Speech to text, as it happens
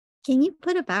Can you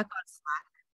put it back on Slack?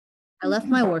 I left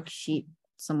my worksheet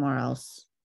somewhere else.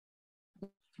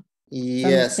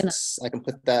 Yes, I can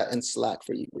put that in Slack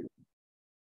for you.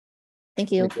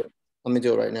 Thank you. Let me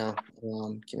do it right now.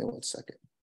 Give me 1 second.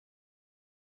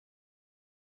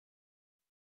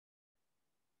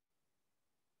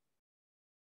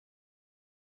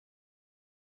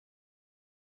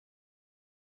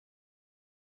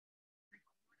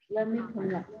 Let me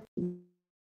pull up.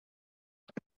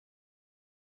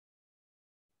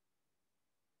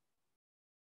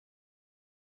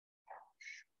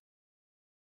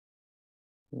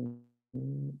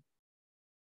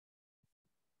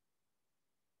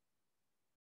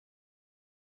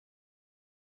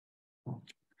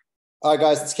 All right,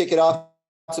 guys, let's kick it off.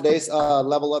 Today's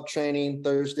level up training,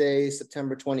 Thursday,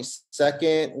 September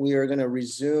 22nd. We are going to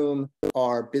resume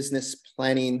our business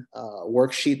planning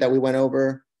worksheet that we went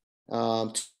over.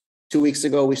 2 weeks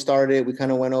ago, we started. We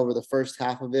kind of went over the first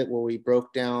half of it where we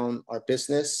broke down our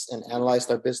business and analyzed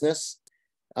our business.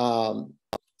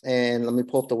 And let me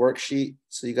pull up the worksheet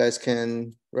so you guys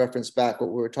can reference back what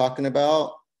we were talking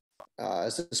about.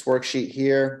 It's this worksheet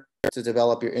here to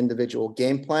develop your individual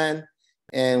game plan.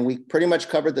 And we pretty much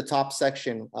covered the top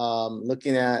section,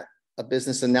 looking at a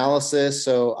business analysis.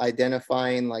 So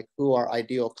identifying like who our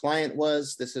ideal client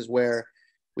was. This is where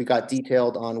we got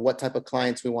detailed on what type of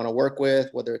clients we want to work with,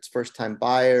 whether it's first-time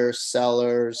buyers,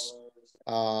 sellers,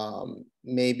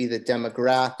 maybe the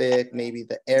demographic, maybe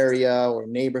the area or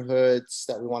neighborhoods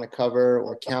that we want to cover,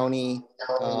 or county.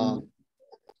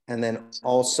 And then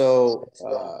also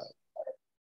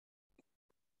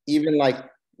even like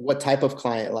what type of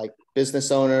client, like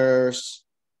business owners,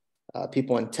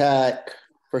 people in tech,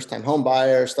 first-time home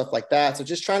buyers, stuff like that. So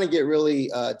just trying to get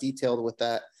really detailed with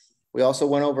that. We also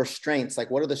went over strengths, like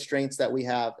what are the strengths that we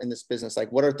have in this business? Like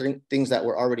what are things that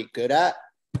we're already good at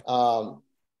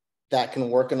that can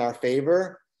work in our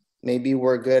favor? Maybe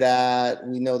we're good at,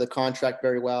 we know the contract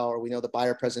very well, or we know the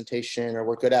buyer presentation, or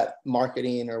we're good at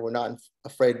marketing, or we're not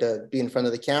afraid to be in front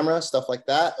of the camera, stuff like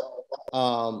that,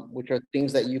 which are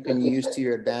things that you can use to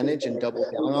your advantage and double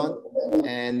down on.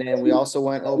 And then we also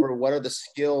went over what are the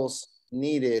skills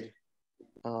needed.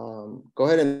 Go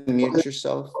ahead and mute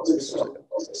yourself.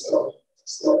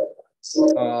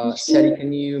 Teddy,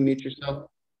 can you mute yourself?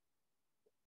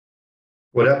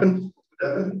 What happened?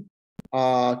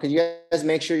 Could you guys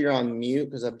make sure you're on mute,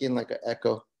 because I'm getting like an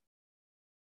echo.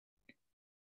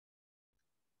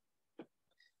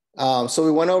 So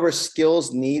we went over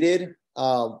skills needed.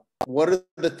 What are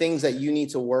the things that you need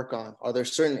to work on? Are there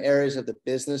certain areas of the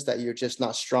business that you're just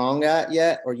not strong at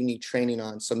yet, or you need training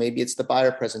on? So maybe it's the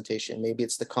buyer presentation, maybe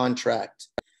it's the contract,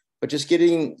 but just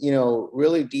getting,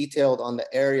 really detailed on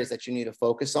the areas that you need to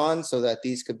focus on so that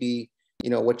these could be,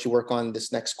 what you work on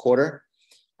this next quarter.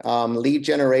 Lead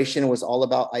generation was all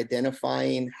about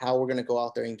identifying how we're going to go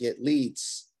out there and get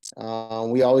leads.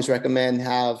 We always recommend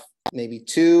have maybe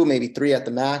 2, maybe 3 at the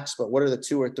max, but what are the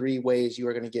 2 or 3 ways you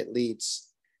are going to get leads?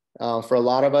 For a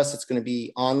lot of us, it's going to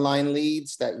be online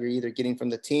leads that you're either getting from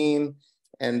the team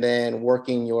and then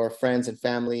working your friends and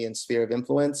family and sphere of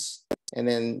influence. And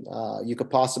then you could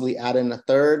possibly add in a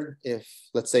third if,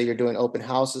 let's say, you're doing open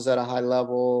houses at a high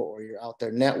level, or you're out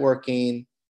there networking.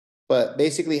 But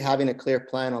basically having a clear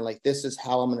plan on like, this is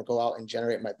how I'm going to go out and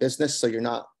generate my business. So you're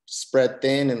not spread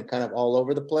thin and kind of all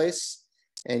over the place.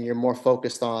 And you're more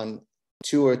focused on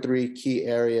 2 or 3 key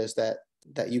areas that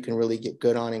you can really get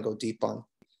good on and go deep on.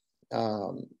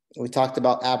 We talked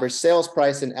about average sales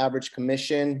price and average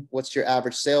commission. What's your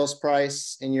average sales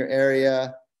price in your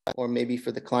area, or maybe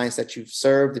for the clients that you've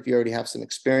served, if you already have some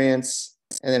experience?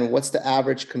 And then what's the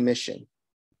average commission?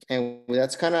 And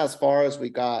that's kind of as far as we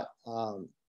got.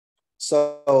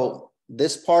 So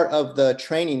this part of the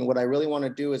training, what I really want to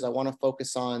do is I want to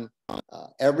focus on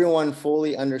everyone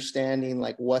fully understanding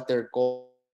like what their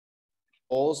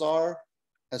goals are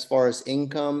as far as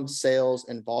income, sales,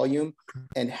 and volume,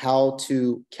 and how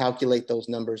to calculate those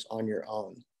numbers on your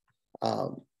own.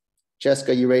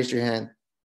 Jessica, you raised your hand.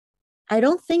 I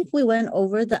don't think we went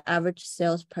over the average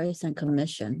sales price and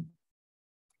commission.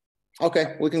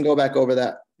 Okay, we can go back over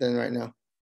that then right now.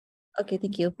 Okay,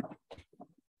 thank you.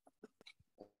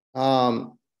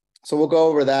 So we'll go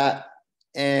over that,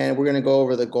 and we're going to go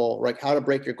over the goal, right? How to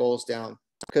break your goals down.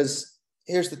 Because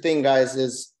here's the thing, guys,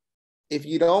 is if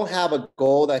you don't have a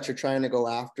goal that you're trying to go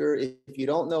after, if you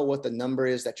don't know what the number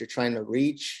is that you're trying to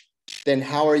reach, then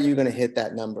how are you going to hit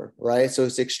that number, right? So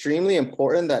it's extremely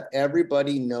important that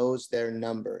everybody knows their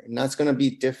number, and that's going to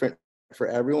be different for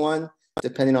everyone,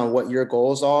 depending on what your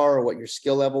goals are, or what your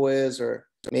skill level is, or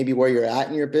maybe where you're at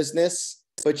in your business.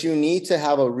 But you need to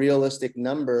have a realistic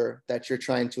number that you're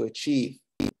trying to achieve.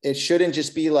 it shouldn't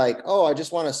just be like, oh, I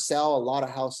just want to sell a lot of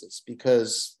houses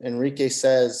because Enrique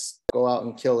says go out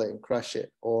and kill it and crush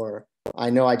it, or I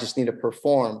know I just need to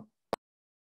perform.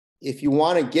 If you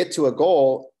want to get to a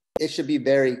goal, it should be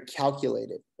very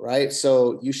calculated, right?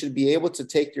 So you should be able to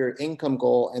take your income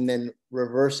goal and then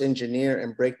reverse engineer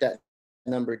and break that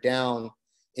number down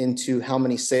into how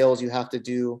many sales you have to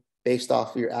do based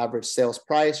off of your average sales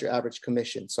price, your average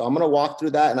commission. So I'm going to walk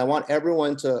through that, and I want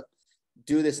everyone to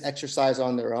do this exercise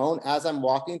on their own. As I'm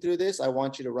walking through this, I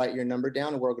want you to write your number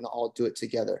down, and we're going to all do it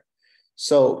together.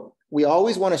 So we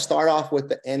always want to start off with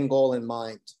the end goal in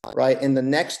mind, right? In the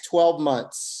next 12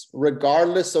 months,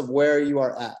 regardless of where you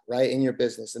are at, right, in your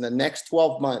business, in the next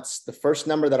 12 months, the first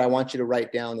number that I want you to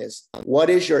write down is, what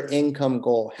is your income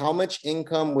goal? How much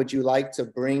income would you like to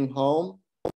bring home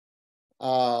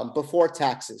before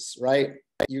taxes, right?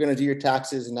 You're going to do your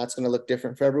taxes, and that's going to look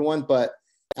different for everyone. But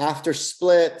after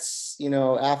splits,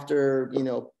 after,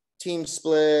 team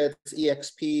splits,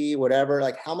 EXP, whatever,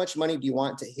 like how much money do you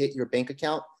want to hit your bank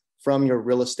account from your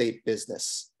real estate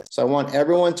business? So I want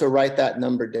everyone to write that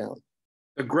number down.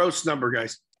 The gross number,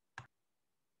 guys.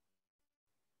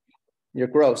 Your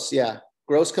gross, yeah.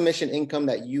 Gross commission income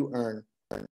that you earn.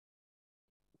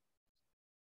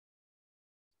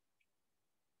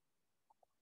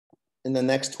 In the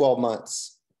next 12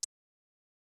 months.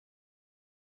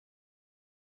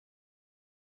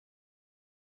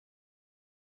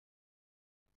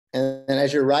 And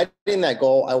as you're writing that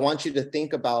goal, I want you to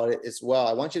think about it as well.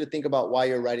 I want you to think about why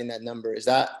you're writing that number. Is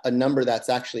that a number that's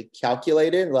actually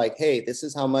calculated? Like, hey, this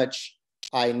is how much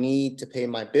I need to pay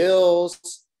my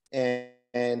bills and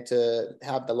to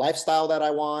have the lifestyle that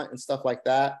I want and stuff like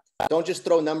that. Don't just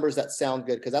throw numbers that sound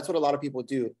good, because that's what a lot of people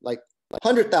do. Like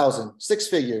 100,000, 6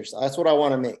 figures. That's what I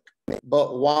want to make.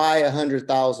 But why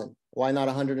 100,000? Why not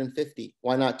 150?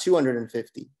 Why not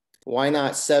 250? Why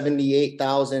not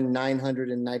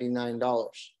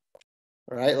 $78,999?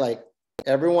 Right? Like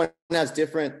everyone has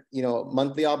different,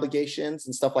 monthly obligations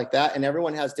and stuff like that. And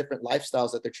everyone has different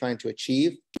lifestyles that they're trying to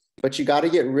achieve. But you got to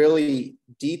get really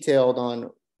detailed on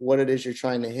what it is you're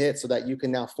trying to hit so that you can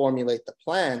now formulate the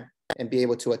plan and be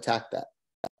able to attack that.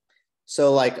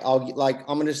 So I'm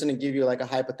just going to give you like a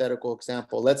hypothetical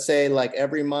example. Let's say like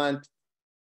every month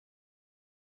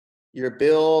your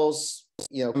bills,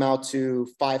 come out to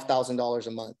 $5,000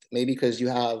 a month, maybe because you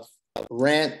have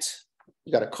rent,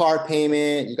 you got a car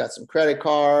payment, you got some credit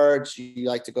cards, you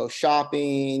like to go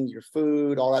shopping, your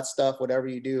food, all that stuff, whatever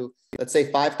you do. Let's say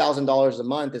 $5,000 a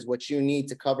month is what you need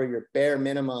to cover your bare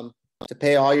minimum to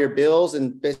pay all your bills.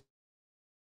 And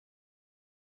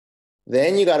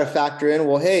then you got to factor in,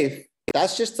 well, hey,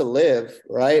 that's just to live,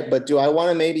 right? But do I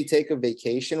want to maybe take a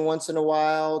vacation once in a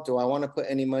while? Do I want to put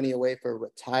any money away for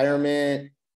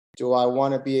retirement? Do I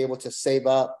want to be able to save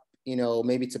up,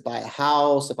 maybe to buy a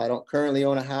house if I don't currently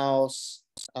own a house?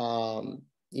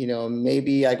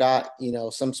 Maybe I got,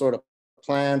 some sort of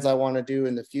plans I want to do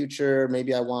in the future.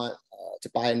 Maybe I want to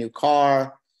buy a new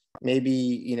car.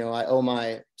 Maybe, I owe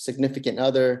my significant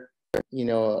other,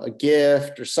 a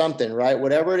gift or something, right?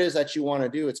 Whatever it is that you want to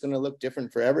do, it's going to look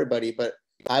different for everybody. But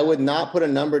I would not put a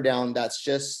number down that's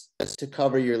just to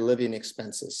cover your living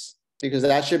expenses, because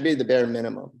that should be the bare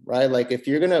minimum, right? Like if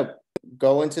you're going to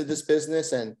go into this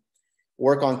business and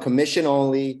work on commission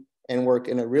only and work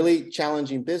in a really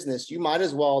challenging business, you might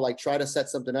as well like try to set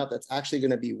something up that's actually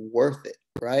going to be worth it,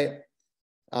 right?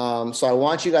 So I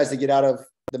want you guys to get out of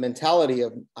the mentality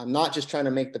of, I'm not just trying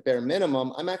to make the bare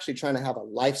minimum. I'm actually trying to have a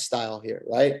lifestyle here,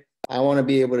 right? I want to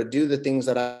be able to do the things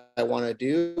that I want to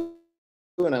do,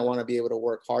 and I want to be able to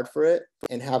work hard for it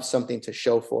and have something to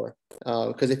show for.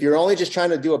 Because if you're only just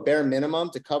trying to do a bare minimum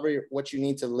to cover what you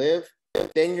need to live,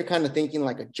 then you're kind of thinking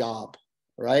like a job,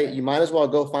 right? You might as well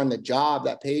go find the job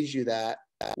that pays you that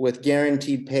with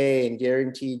guaranteed pay and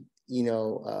guaranteed,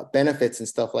 benefits and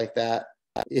stuff like that,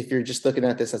 if you're just looking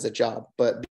at this as a job.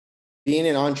 But being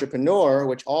an entrepreneur,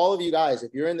 which all of you guys,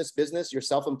 if you're in this business, you're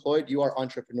self-employed, you are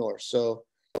entrepreneurs. So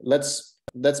let's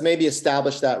maybe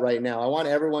establish that right now. I want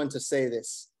everyone to say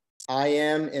this: I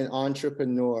am an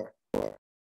entrepreneur.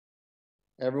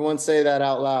 Everyone say that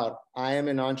out loud. I am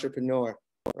an entrepreneur,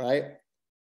 right?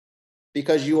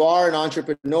 Because you are an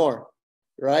entrepreneur,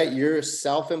 right? You're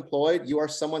self-employed. You are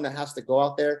someone that has to go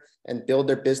out there and build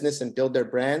their business and build their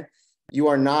brand. You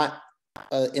are not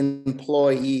an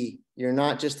employee. You're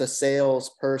not just a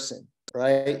salesperson,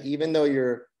 right? Even though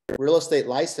your real estate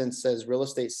license says real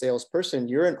estate salesperson,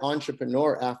 you're an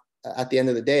entrepreneur at the end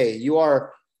of the day. You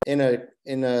are in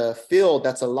a field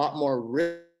that's a lot more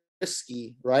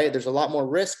risky, right? There's a lot more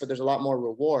risk, but there's a lot more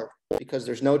reward. because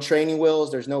there's no training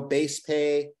wheels, there's no base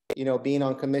pay, you know, being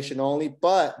on commission only.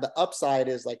 But the upside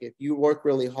is like, if you work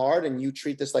really hard and you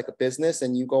treat this like a business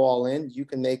and you go all in, you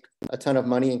can make a ton of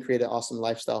money and create an awesome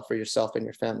lifestyle for yourself and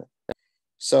your family.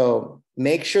 So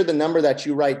make sure the number that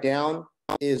you write down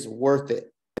is worth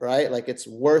it, right? Like it's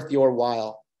worth your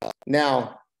while.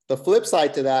 Now, the flip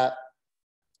side to that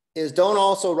is don't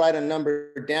also write a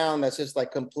number down that's just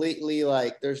like completely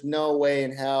like, there's no way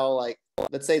in hell, like,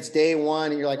 let's say it's day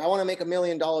one and you're like, I want to make $1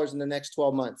 million in the next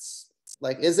 12 months.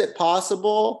 Like, is it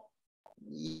possible?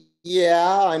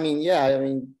 Yeah. I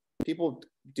mean, people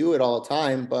do it all the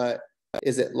time, but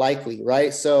is it likely,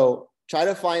 right? So try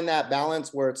to find that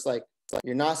balance where it's like,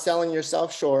 you're not selling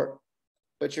yourself short,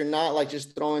 but you're not like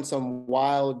just throwing some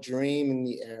wild dream in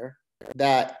the air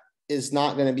that is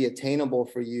not going to be attainable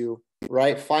for you,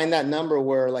 right? Find that number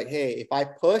where like, hey, if I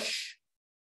push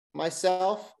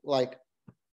myself, like,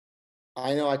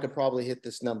 I know I could probably hit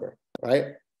this number,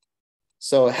 right?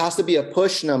 So it has to be a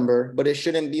push number, but it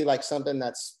shouldn't be like something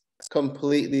that's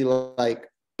completely like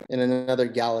in another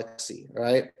galaxy,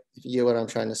 right? If you get what I'm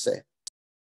trying to say.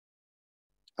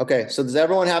 Okay, so does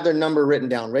everyone have their number written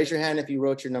down? Raise your hand if you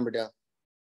wrote your number down.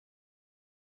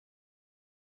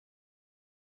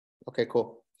 Okay,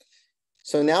 cool.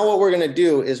 So now what we're going to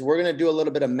do is we're going to do a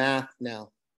little bit of math now.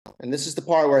 And this is the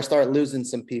part where I start losing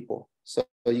some people. So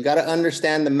you got to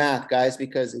understand the math, guys,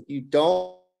 because if you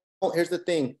don't, here's the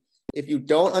thing. If you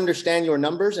don't understand your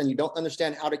numbers and you don't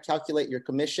understand how to calculate your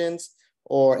commissions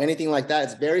or anything like that,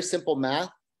 it's very simple math,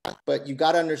 but you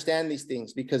got to understand these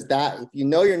things because if you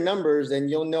know your numbers, then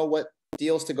you'll know what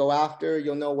deals to go after.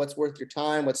 You'll know what's worth your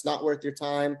time, what's not worth your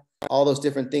time, all those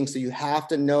different things. So you have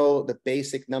to know the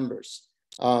basic numbers.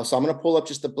 So I'm going to pull up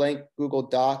just a blank Google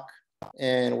Doc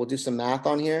and we'll do some math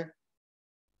on here.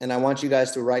 And I want you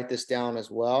guys to write this down as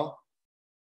well.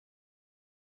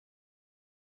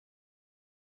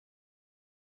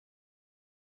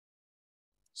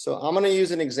 So I'm going to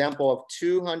use an example of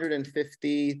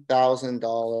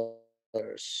 $250,000.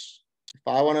 If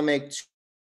I want to make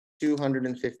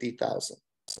 $250,000.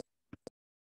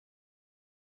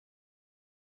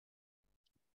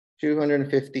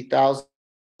 250,000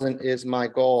 is my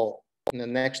goal in the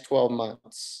next 12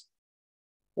 months.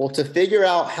 Well, to figure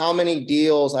out how many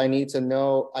deals I need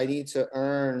to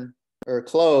earn or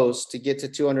close to get to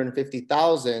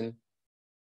 250,000,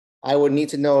 I would need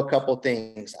to know a couple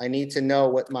things. I need to know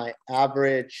what my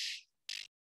average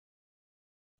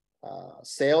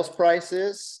sales price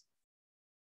is.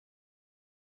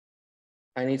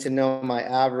 I need to know my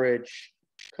average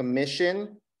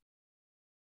commission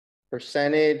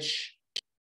percentage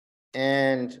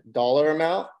and dollar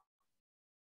amount.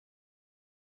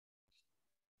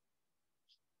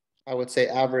 I would say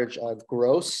average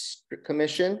gross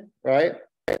commission, right?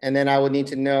 And then I would need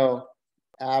to know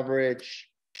average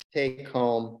take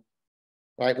home,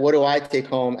 right? What do I take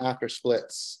home after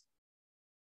splits?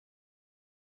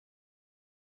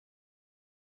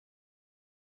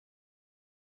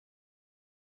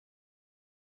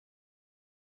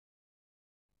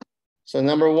 So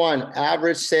number one,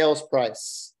 average sales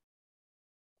price.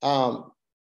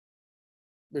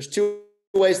 There's two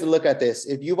ways to look at this.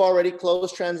 If you've already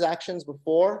closed transactions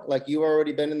before, like you've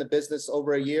already been in the business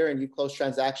over a year and you closed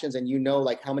transactions and you know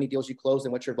like how many deals you closed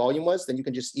and what your volume was, then you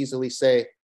can just easily say,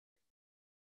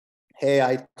 hey,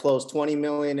 I closed 20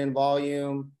 million in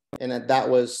volume and that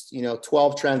was,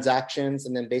 12 transactions.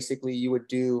 And then basically you would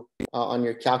do on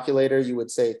your calculator, you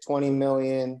would say 20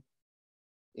 million,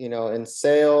 in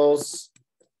sales.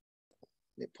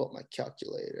 Let me pull up my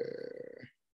calculator.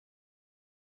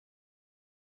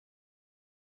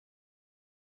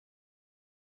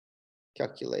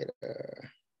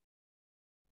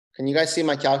 Can you guys see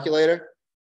my calculator?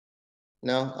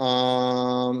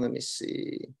 No? Let me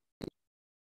see.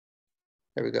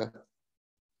 There we go. Can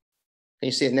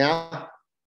you see it now?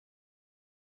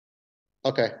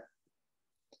 Okay.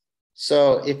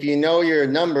 So if you know your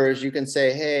numbers, you can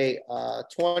say, hey,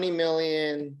 20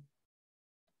 million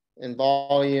in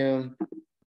volume.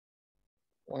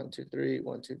 1, 2, 3,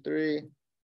 1, 2, 3.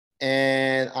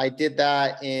 And I did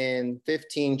that in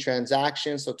 15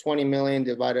 transactions. So 20 million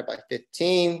divided by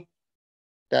 15.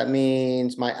 That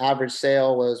means my average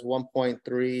sale was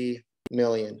 1.3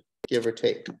 million, give or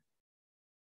take.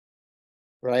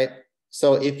 Right?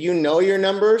 So if you know your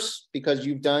numbers because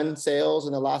you've done sales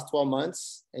in the last 12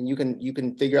 months and you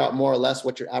can figure out more or less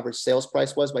what your average sales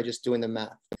price was by just doing the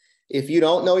math. If you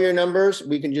don't know your numbers,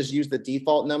 we can just use the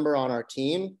default number on our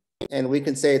team and we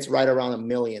can say it's right around 1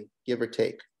 million, give or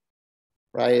take.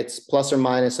 Right? It's plus or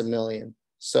minus 1 million.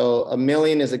 So 1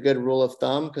 million is a good rule of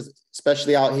thumb because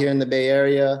especially out here in the Bay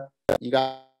Area, you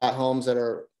got homes that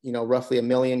are, you know, roughly $1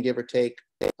 million, give or take,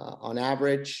 on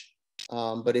average.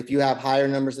 But if you have higher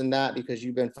numbers than that, because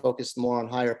you've been focused more on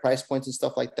higher price points and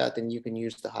stuff like that, then you can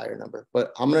use the higher number.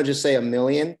 But I'm going to just say $1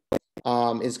 million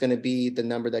is going to be the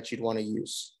number that you'd want to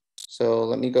use. So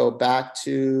let me go back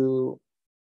to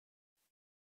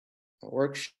a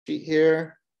worksheet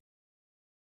here.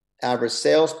 Average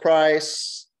sales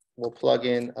price, we'll plug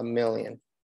in $1 million.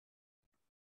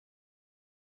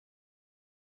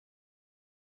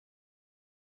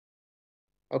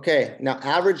 Okay, now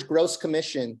average gross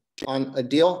commission on a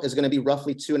deal is going to be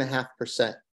roughly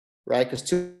 2.5%, right? Because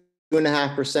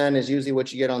 2.5% is usually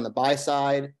what you get on the buy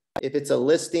side. If it's a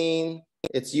listing,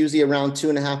 it's usually around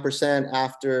 2.5%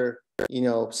 after, you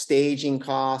know, staging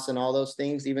costs and all those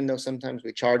things, even though sometimes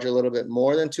we charge a little bit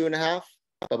more than 2.5.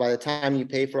 But by the time you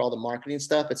pay for all the marketing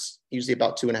stuff, it's usually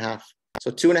about 2.5.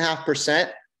 So 2.5%.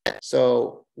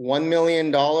 So $1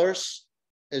 million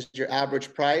is your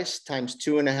average price times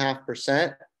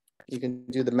 2.5%. You can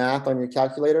do the math on your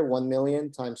calculator. 1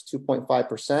 million times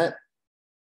 2.5%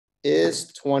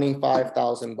 is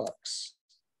 $25,000.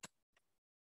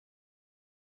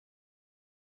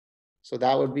 So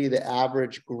that would be the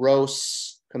average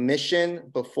gross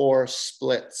commission before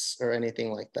splits or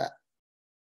anything like that.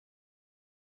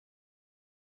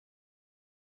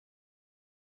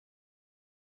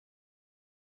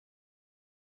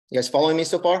 You guys following me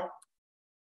so far?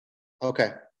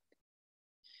 Okay.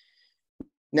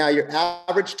 Now your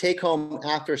average take home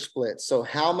after split. So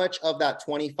how much of that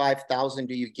 25,000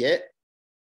 do you get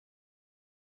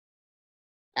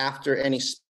after any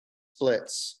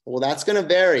splits? Well, that's going to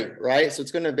vary, right? So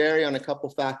it's going to vary on a couple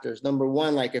factors. Number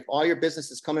one, like if all your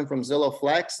business is coming from Zillow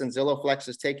Flex and Zillow Flex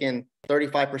is taking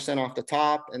 35% off the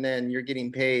top, and then you're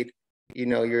getting paid, you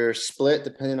know, your split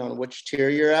depending on which tier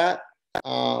you're at.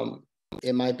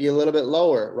 It might be a little bit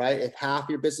lower, right? If half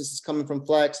your business is coming from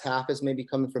Flex, half is maybe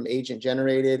coming from agent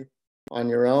generated on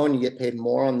your own, you get paid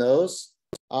more on those.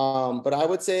 But I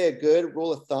would say a good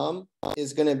rule of thumb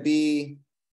is going to be,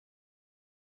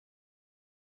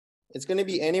 it's going to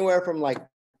be anywhere from like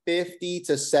 50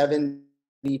 to 70%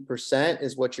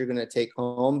 is what you're going to take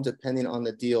home depending on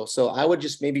the deal. So I would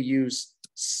just maybe use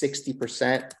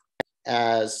 60%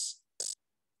 as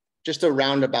just a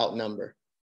roundabout number.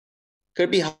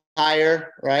 Could be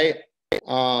higher, right?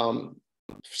 Some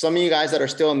of you guys that are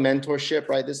still in mentorship,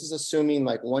 right? This is assuming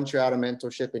like once you're out of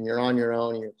mentorship and you're on your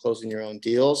own and you're closing your own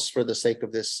deals for the sake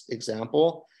of this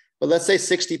example. But let's say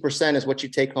 60% is what you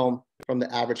take home from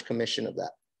the average commission of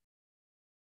that.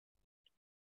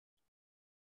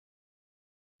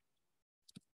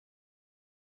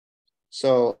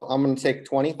 So I'm going to take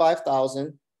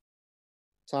 25,000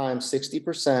 times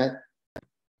 60%.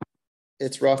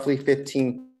 It's roughly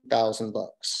 $15,000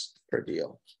 per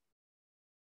deal.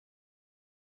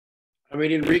 I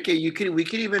mean, Enrique, we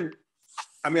could even,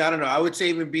 I mean, I don't know. I would say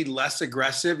even be less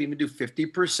aggressive, even do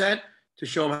 50% to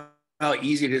show them how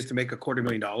easy it is to make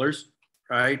 $250,000,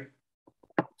 right?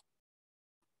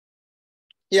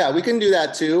 Yeah, we can do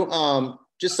that too.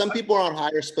 Just some people are on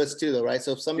higher splits too, though, right?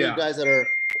 So if some of you guys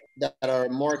that are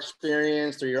more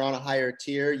experienced or you're on a higher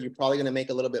tier, you're probably going to make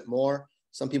a little bit more.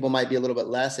 Some people might be a little bit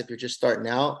less if you're just starting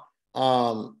out.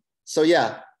 So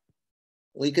yeah,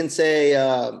 we can say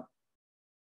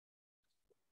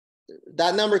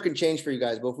that number can change for you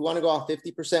guys, but if we want to go off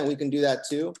 50%, we can do that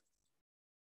too.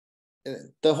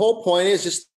 The whole point is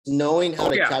just knowing how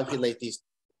to calculate these,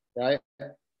 right?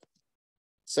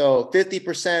 So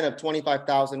 50% of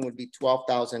 25,000 would be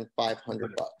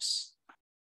 $12,500,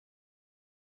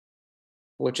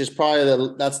 which is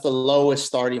probably that's the lowest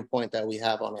starting point that we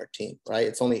have on our team, right?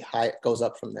 It's only high, it goes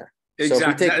up from there.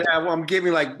 Exactly. So I'm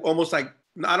giving like almost like,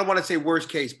 I don't want to say worst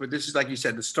case, but this is like you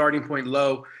said, the starting point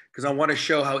low, because I want to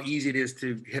show how easy it is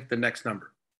to hit the next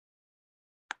number.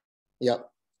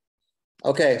 Yep.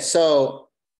 Okay, so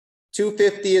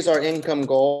 250 is our income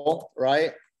goal,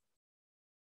 right?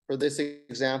 For this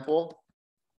example,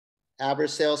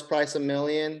 average sales price $1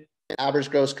 million, average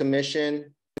gross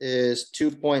commission is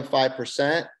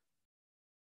 2.5%.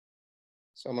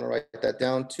 So I'm going to write that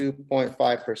down,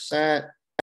 2.5%,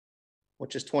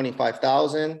 which is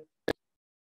 25,000.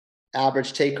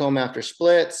 Average take home after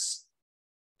splits,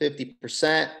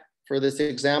 50% for this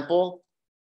example,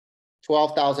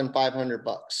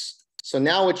 $12,500. So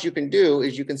now what you can do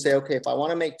is you can say, okay, if I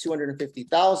want to make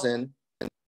 250,000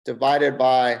 divided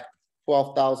by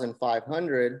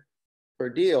 12,500 per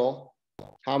deal,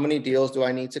 how many deals do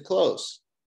I need to close?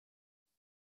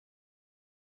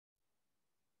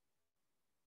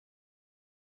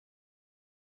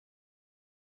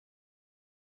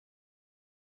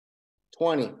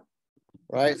 $20,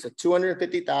 right? So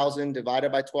 250,000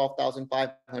 divided by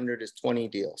 12,500 is 20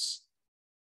 deals.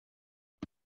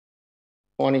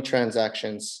 20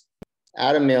 transactions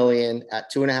at $1 million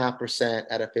at 2.5%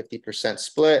 at a 50%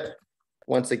 split.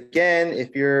 Once again,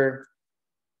 if you're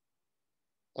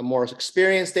a more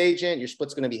experienced agent, your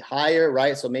split's going to be higher,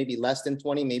 right? So maybe less than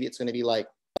 20, maybe it's going to be like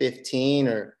 15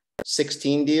 or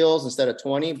 16 deals instead of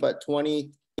 20, but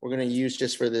 20 we're going to use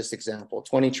just for this example,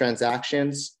 20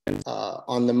 transactions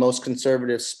on the most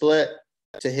conservative split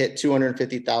to hit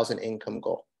 250,000 income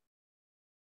goal.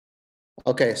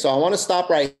 Okay, so I want to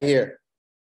stop right here.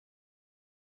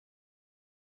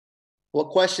 What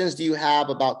questions do you have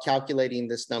about calculating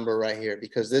this number right here?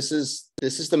 Because this is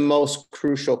the most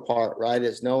crucial part, right?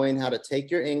 Is knowing how to take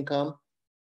your income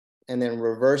and then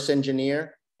reverse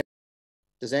engineer.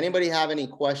 Does anybody have any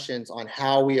questions on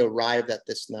how we arrived at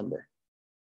this number?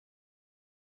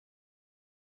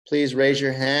 Please raise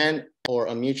your hand or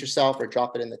unmute yourself or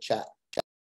drop it in the chat.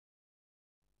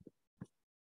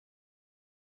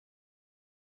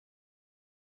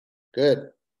 Good.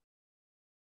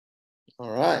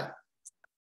 All right.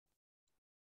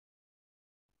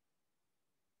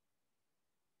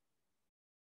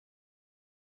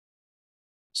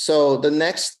 So the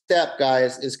next step,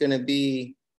 guys, is going to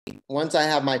be once I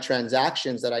have my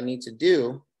transactions that I need to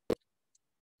do.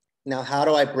 Now, how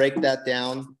do I break that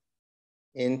down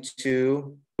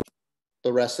into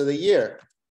the rest of the year,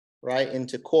 right?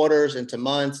 Into quarters, into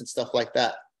months and stuff like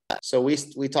that. So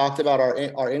we talked about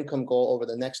our income goal over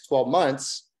the next 12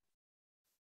 months.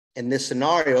 In this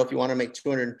scenario, if you want to make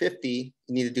 250,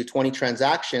 you need to do 20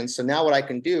 transactions. So now what I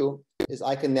can do is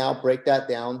I can now break that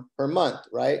down per month,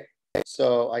 right?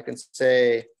 So I can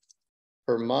say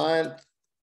per month,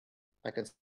 I can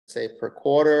say per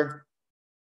quarter.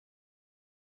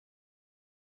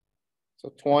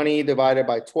 So 20 divided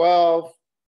by 12,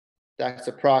 that's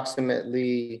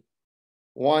approximately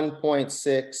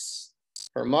 1.6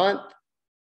 per month.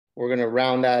 We're going to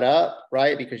round that up,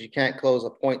 right? Because you can't close a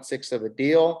 0.6 of a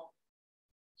deal.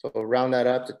 So we'll round that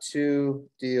up to 2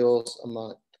 deals a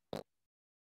month.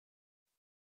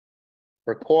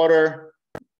 Per quarter,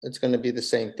 it's going to be the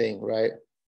same thing, right?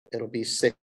 It'll be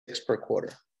 6 per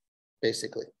quarter,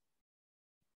 basically.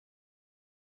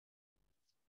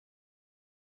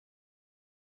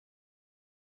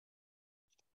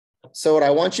 So what I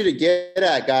want you to get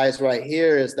at, guys, right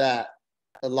here is that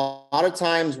a lot of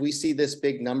times we see this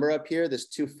big number up here, this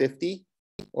 250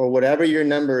 or whatever your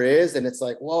number is. And it's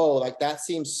like, whoa, like that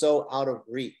seems so out of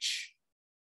reach,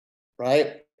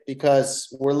 right? Because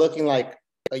we're looking like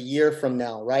a year from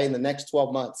now, right? In the next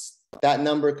 12 months, that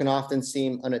number can often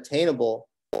seem unattainable.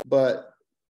 But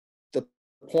the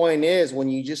point is when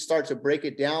you just start to break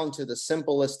it down to the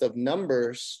simplest of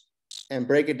numbers and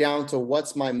break it down to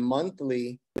what's my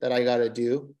monthly that I got to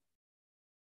do,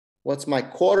 what's my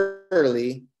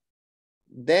quarterly,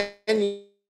 then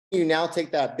you now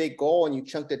take that big goal and you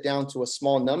chunked it down to a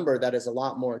small number that is a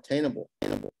lot more attainable,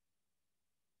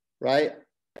 right?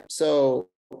 So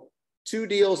 2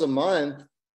 deals a month,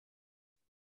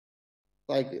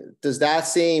 like, does that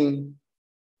seem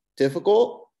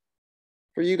difficult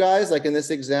for you guys? Like in this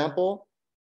example?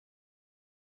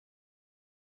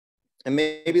 And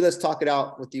maybe let's talk it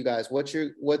out with you guys.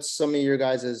 What's some of your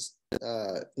guys'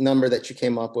 number that you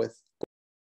came up with?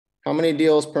 How many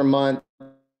deals per month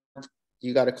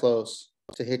you got to close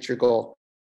to hit your goal?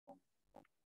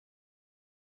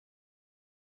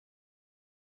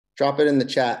 Drop it in the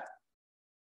chat.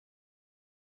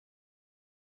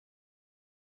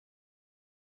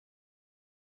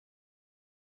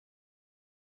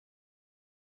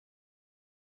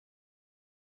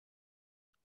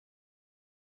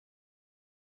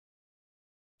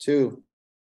 Two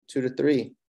to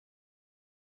 3,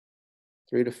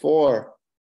 3 to 4,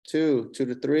 2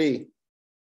 to 3.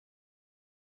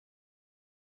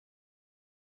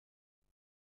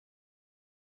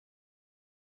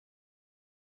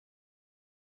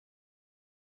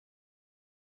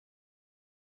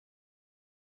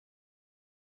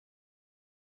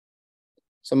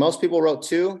 So most people wrote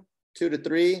 2 to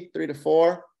 3, 3 to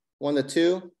 4, 1 to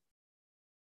 2.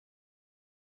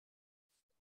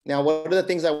 Now, one of the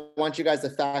things I want you guys to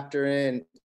factor in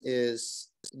is,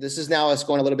 this is now us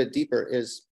going a little bit deeper,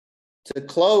 is to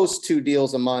close 2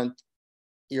 deals a month,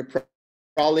 you're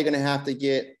probably going to have to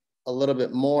get a little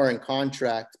bit more in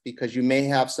contract because you may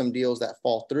have some deals that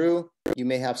fall through. You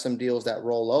may have some deals that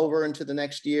roll over into the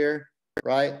next year,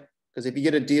 right? Because if you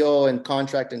get a deal in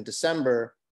contract in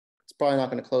December, it's probably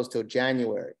not going to close till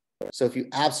January. So if you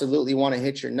absolutely want to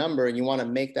hit your number and you want to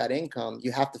make that income,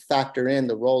 you have to factor in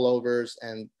the rollovers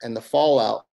and the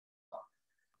fallout.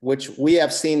 which we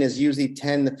have seen is usually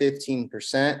 10 to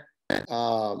 15%,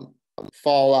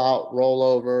 fallout,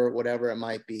 rollover, whatever it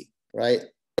might be, right?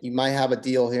 You might have a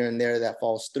deal here and there that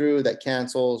falls through, that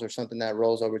cancels, or something that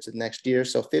rolls over to the next year.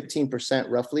 So 15%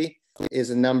 roughly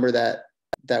is a number that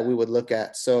we would look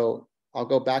at. So I'll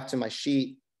go back to my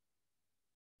sheet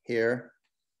here.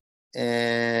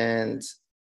 And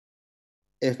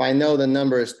if I know the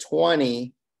number is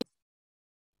 20,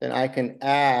 then I can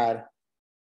add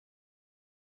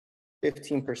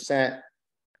 15%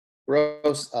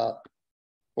 gross up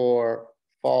for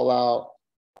fallout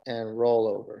and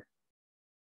rollover.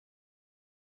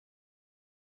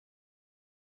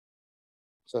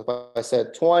 So if I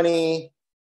said 20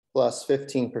 plus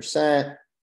 15%,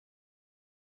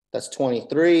 that's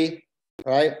 23,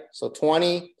 right? So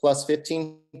 20 plus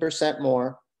 15%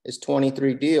 more is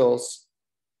 23 deals,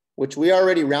 which we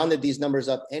already rounded these numbers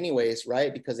up anyways,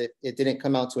 right? Because it didn't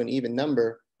come out to an even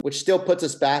number, which still puts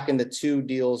us back into 2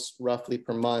 deals roughly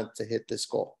per month to hit this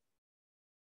goal.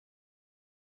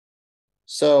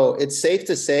 So it's safe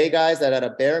to say, guys, that at a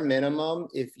bare minimum,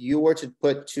 if you were to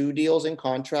put 2 deals in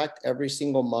contract every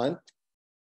single month,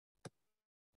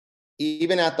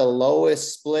 even at the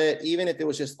lowest split, even if it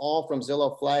was just all from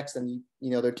Zillow Flex and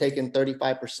they're taking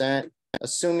 35%,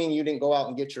 assuming you didn't go out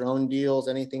and get your own deals,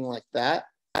 anything like that,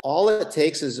 all it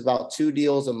takes is about 2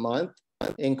 deals a month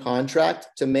in contract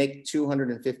to make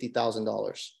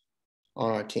 $250,000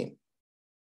 on our team.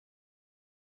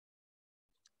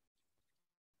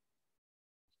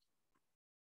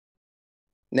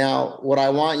 Now, what I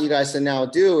want you guys to now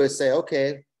do is say,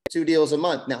 okay, 2 deals a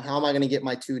month. Now, how am I going to get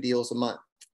my 2 deals a month?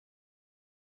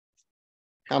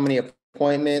 How many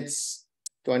appointments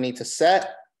do I need to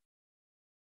set?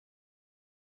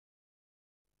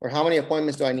 Or how many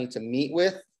appointments do I need to meet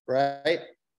with, right?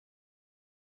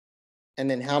 And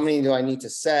then how many do I need to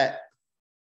set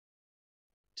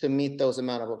to meet those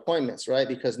amount of appointments, right?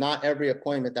 Because not every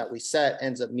appointment that we set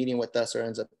ends up meeting with us or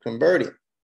ends up converting.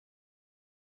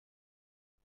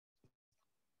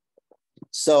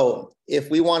 So if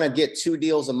we want to get 2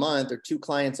 deals a month or 2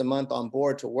 clients a month on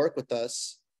board to work with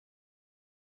us,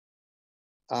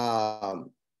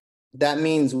 that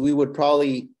means we would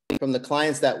probably, from the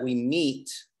clients that we meet,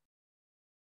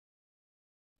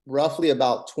 roughly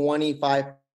about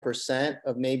 25%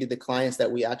 of maybe the clients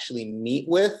that we actually meet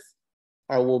with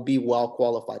will be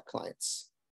well-qualified clients.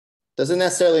 Doesn't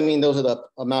necessarily mean those are the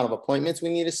amount of appointments we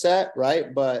need to set,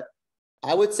 right? But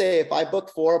I would say if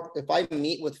I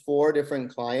meet with 4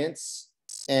 different clients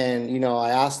and, I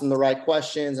ask them the right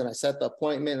questions and I set the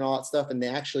appointment and all that stuff, and they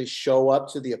actually show up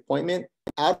to the appointment,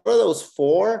 out of those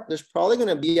 4, there's probably going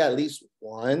to be at least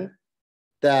 1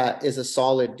 that is a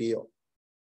solid deal,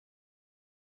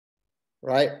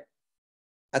 right?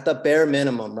 At the bare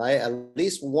minimum, right? At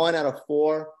least 1 out of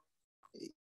 4,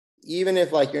 even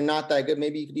if you're not that good,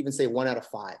 maybe you could even say 1 out of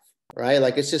 5,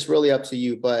 right? It's just really up to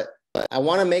you. But I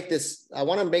want to make this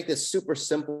super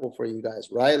simple for you guys,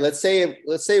 right? Let's say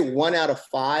 1 out of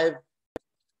 5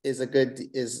 is a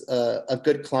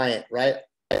good client, right?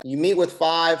 You meet with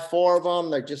 4 of them,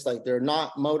 they're just they're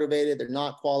not motivated, they're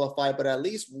not qualified, but at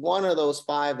least 1 of those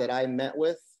 5 that I met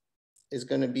with is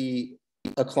going to be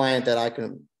a client that I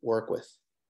can work with,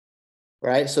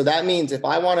 right? So that means if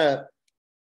I want to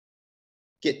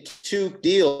get 2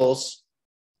 deals,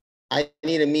 I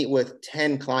need to meet with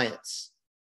 10 clients,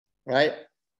 right?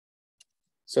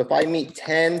 So if I meet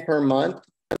 10 per month,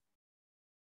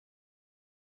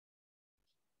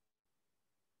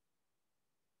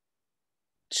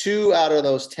 two out of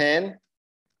those 10,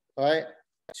 right?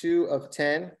 2 of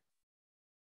 10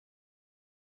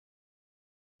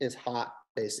 is hot,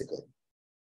 basically.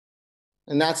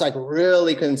 And that's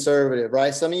really conservative,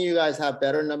 right? Some of you guys have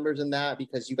better numbers than that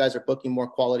because you guys are booking more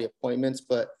quality appointments,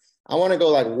 but I want to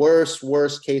go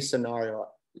worst case scenario.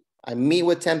 I meet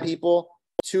with 10 people,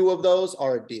 2 of those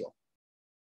are a deal.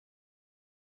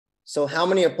 So how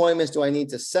many appointments do I need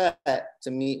to set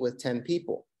to meet with 10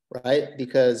 people, right?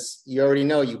 Because you already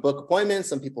know you book appointments,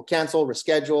 some people cancel,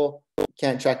 reschedule,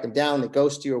 can't track them down, they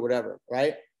ghost you or whatever,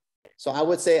 right? So I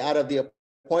would say out of the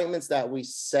appointments that we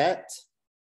set,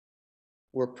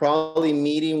 we're probably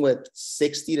meeting with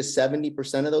 60 to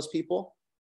 70% of those people,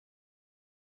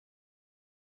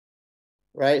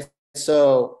 right?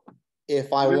 So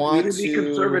if I want to be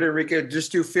conservative, Enrique,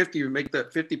 just do 50, make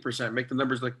that 50%, make the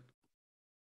numbers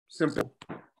simple.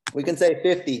 We can say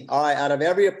 50. All right, out of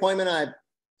every appointment I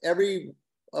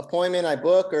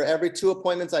book, or every 2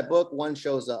 appointments I book, 1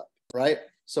 shows up, right?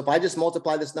 So if I just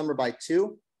multiply this number by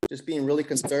 2, just being really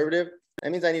conservative,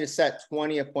 that means I need to set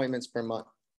 20 appointments per month.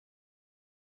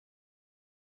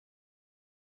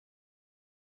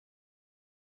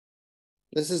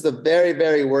 This is the very,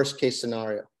 very worst case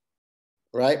scenario,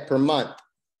 right? Per month.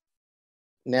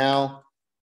 Now,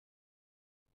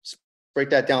 let's break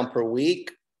that down per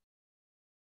week.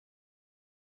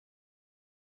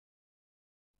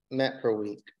 Met per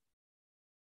week.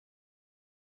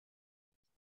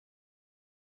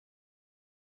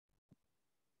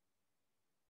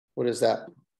 What is that?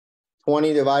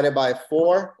 20 divided by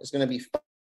 4 is going to be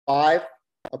 5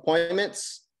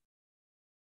 appointments.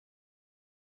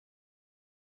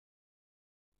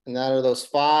 And out of those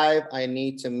 5, I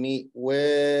need to meet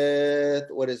with,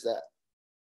 what is that?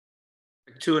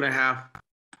 2.5.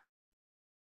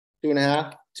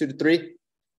 2.5, 2 to 3.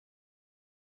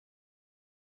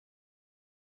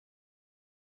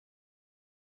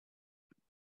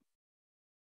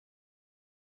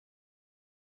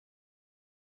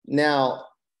 Now,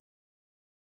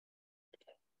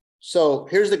 so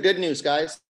here's the good news,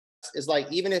 guys. Is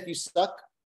like, even if you suck,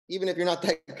 even if you're not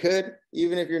that good,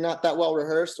 even if you're not that well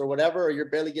rehearsed or whatever, or you're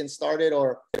barely getting started,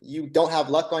 or you don't have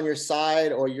luck on your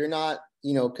side, or you're not,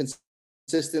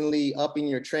 consistently upping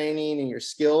your training and your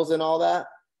skills and all that.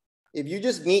 If you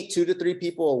just meet 2 to 3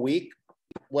 people a week,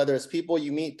 whether it's people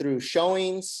you meet through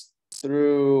showings,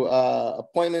 through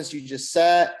appointments you just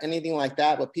set, anything like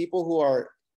that, but people who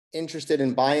are interested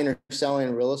in buying or selling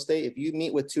in real estate, if you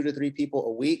meet with 2 to 3 people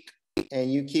a week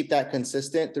and you keep that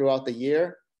consistent throughout the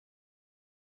year,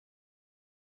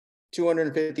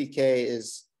 250K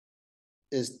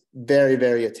is very,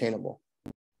 very attainable.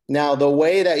 Now, the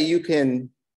way that you can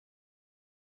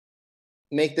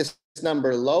make this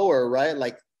number lower, right?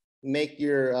 Like make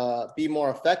your be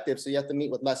more effective, so you have to meet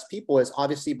with less people, is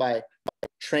obviously by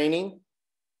training,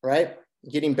 right?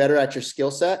 Getting better at your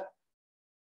skill set.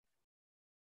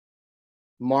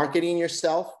 Marketing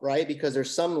yourself, right? Because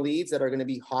there's some leads that are going to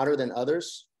be hotter than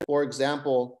others. For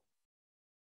example,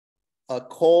 a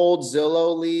cold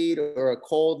Zillow lead or a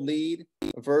cold lead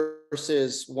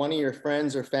versus one of your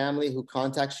friends or family who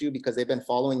contacts you because they've been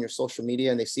following your social media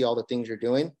and they see all the things you're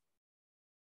doing.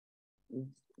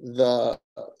 The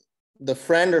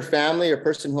friend or family or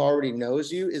person who already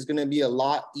knows you is going to be a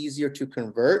lot easier to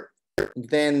convert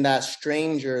than that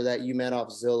stranger that you met off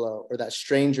Zillow or that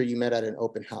stranger you met at an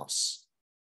open house.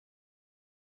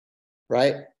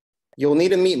 Right? You'll need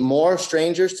to meet more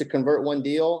strangers to convert one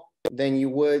deal than you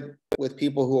would with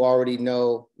people who already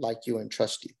know, like you, and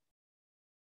trust you.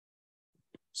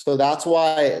 So that's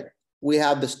why we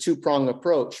have this two-pronged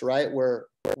approach, right? Where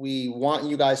we want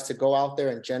you guys to go out there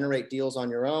and generate deals on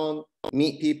your own,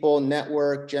 meet people,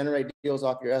 network, generate deals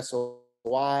off your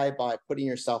SOI by putting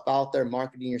yourself out there,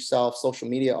 marketing yourself, social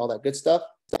media, all that good stuff.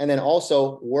 And then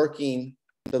also working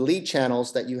the lead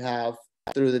channels that you have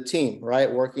through the team, right?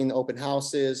 Working open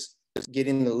houses,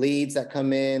 getting the leads that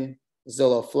come in,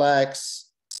 Zillow Flex,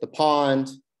 the Pond,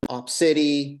 Op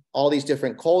City, all these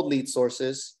different cold lead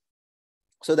sources,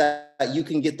 so that you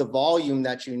can get the volume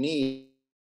that you need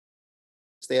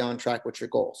to stay on track with your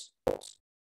goals.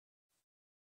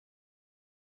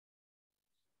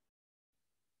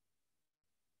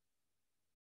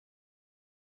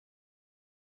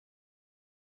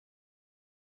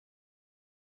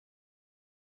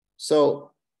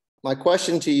 So my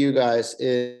question to you guys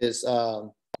is,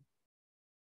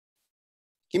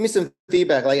 give me some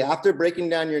feedback. Like after breaking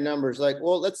down your numbers, like,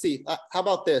 well, let's see, how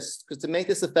about this? Because to make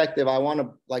this effective, I want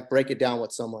to like break it down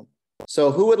with someone.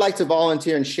 So who would like to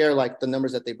volunteer and share like the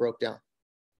numbers that they broke down?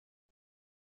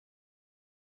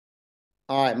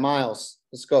 All right, Miles,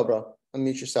 let's go, bro.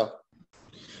 Unmute yourself.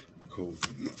 Cool.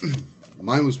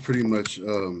 Mine was pretty much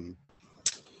how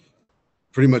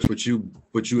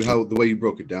the way you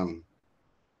broke it down.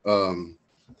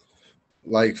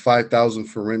 Like 5,000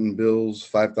 for rent and bills,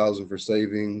 5,000 for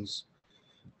savings.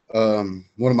 One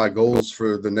of my goals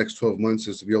for the next 12 months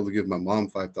is to be able to give my mom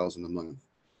 5,000 a month.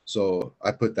 So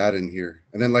I put that in here,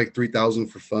 and then like 3,000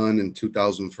 for fun and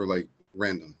 2,000 for like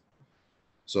random.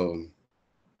 So,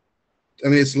 I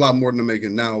mean, it's a lot more than I'm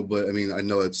making now, but I mean, I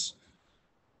know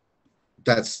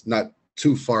that's not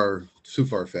too far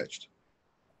fetched.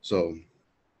 So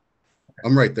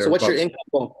I'm right there. So what's your income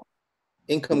goal?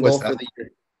 Income goal for the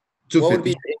year? 250. What would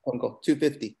be your income goal?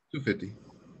 250. 250.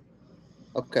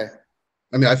 Okay.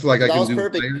 I mean, I feel like I can do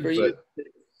perfect higher, for you.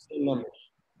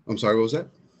 I'm sorry, what was that?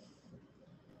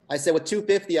 I said with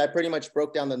 250, I pretty much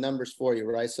broke down the numbers for you,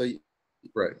 right? So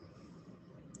right.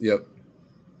 Yep.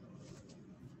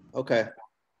 Okay.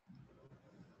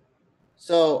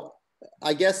 So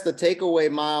I guess the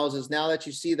takeaway, Miles, is now that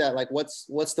you see that, like, what's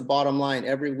the bottom line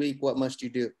every week? What must you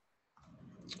do?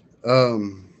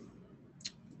 Bottom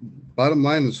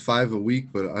line is 5 a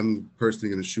week, but I'm personally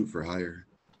going to shoot for higher.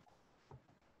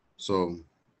 So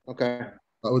okay,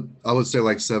 I would say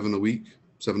like 7 a week.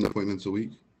 7 appointments a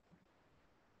week.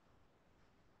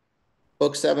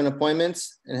 Book 7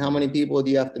 appointments. And how many people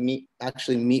do you have to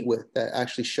actually meet with that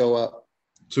actually show up?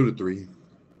 2 to 3.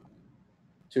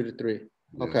 2 to 3.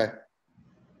 Yeah. Okay.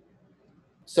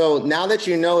 So now that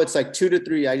you know it's like 2 to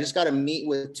 3, I just got to meet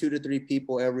with 2 to 3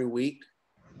 people every week.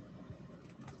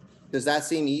 Does that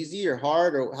seem easy or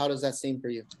hard, or how does that seem for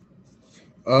you?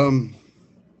 I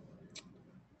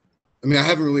mean, I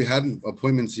haven't really had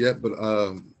appointments yet, but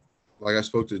like I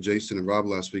spoke to Jason and Rob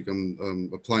last week, I'm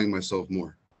applying myself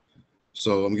more.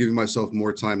 So I'm giving myself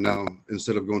more time now.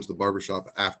 Instead of going to the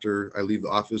barbershop after I leave the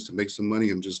office to make some money,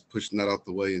 I'm just pushing that out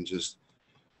the way and just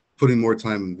putting more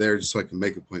time there just so I can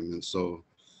make appointments. So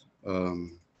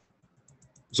I'm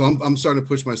starting to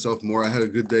push myself more. I had a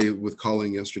good day with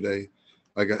calling yesterday.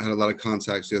 Had a lot of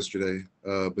contacts yesterday,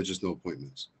 but just no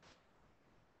appointments.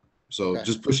 So Okay.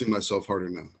 just pushing myself harder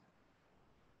now.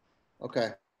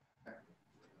 Okay.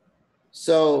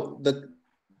 So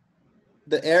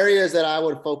the areas that I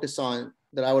would focus on,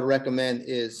 that I would recommend,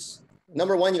 is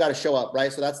number one, you got to show up,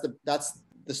 right? So that's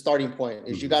the starting point,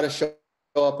 is you got to show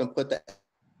up and put the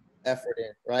effort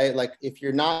in, right? Like if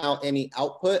you're not out any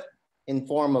output in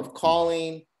form of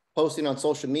calling, posting on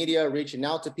social media, reaching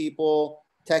out to people,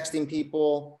 texting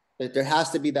people, that there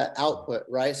has to be that output,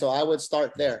 right? So I would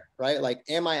start there, right? Like,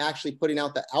 am I actually putting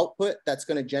out the output that's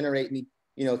going to generate me,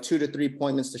 2 to 3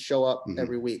 appointments to show up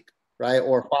every week, right?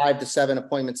 Or 5 to 7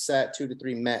 appointments set, 2 to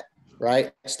 3 met,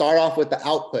 right? Start off with the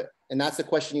output. And that's the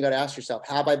question you got to ask yourself.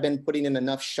 Have I been putting in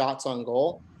enough shots on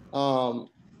goal? I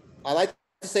like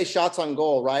to say shots on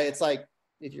goal, right? It's like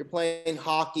if you're playing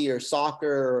hockey or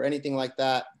soccer or anything like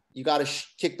that, you got to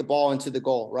kick the ball into the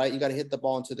goal, right? You got to hit the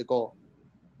ball into the goal.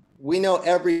 We know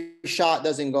every shot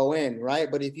doesn't go in, right?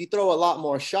 But if you throw a lot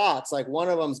more shots, like one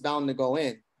of them's bound to go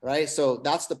in, right? So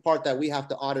that's the part that we have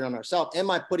to audit on ourselves. Am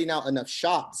I putting out enough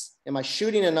shots? Am I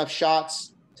shooting enough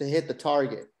shots to hit the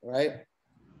target, right?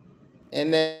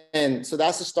 And then, so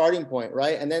that's the starting point,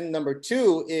 right? And then number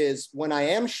 2 is, when I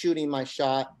am shooting my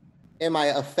shot, am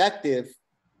I effective?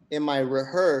 Am I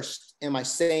rehearsed? Am I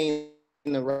saying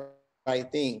the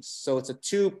right things? So it's a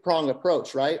 2-pronged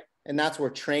approach, right? And that's where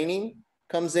training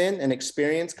comes in and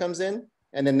experience comes in.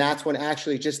 And then that's when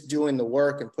actually just doing the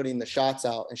work and putting the shots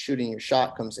out and shooting your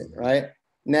shot comes in, right?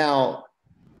 Now,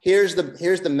 here's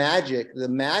the magic. The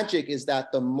magic is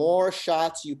that the more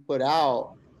shots you put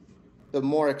out, the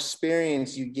more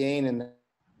experience you gain in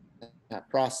that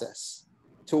process,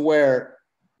 to where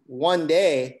one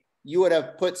day you would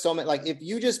have put so many, like if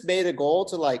you just made a goal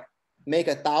to like make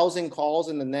 1,000 calls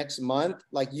in the next month,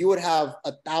 like you would have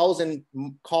 1,000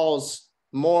 calls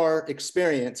more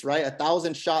experience, right?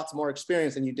 1,000 shots more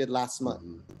experience than you did last month,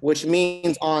 which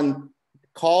means on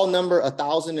call number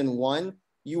 1,001,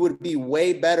 you would be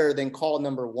way better than call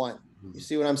number 1. You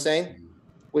see what I'm saying?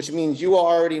 Which means you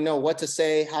already know what to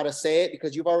say, how to say it,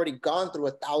 because you've already gone through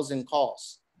 1,000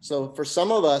 calls. So for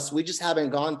some of us, we just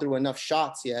haven't gone through enough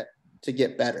shots yet to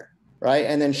get better, right?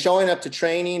 And then showing up to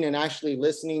training and actually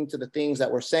listening to the things that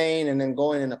we're saying and then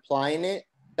going and applying it,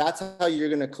 that's how you're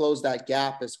going to close that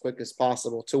gap as quick as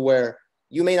possible, to where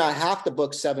you may not have to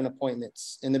book 7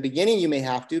 appointments. In the beginning, you may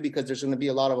have to, because there's going to be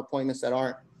a lot of appointments that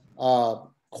aren't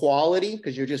quality,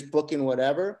 because you're just booking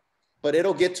whatever. But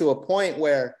it'll get to a point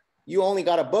where you only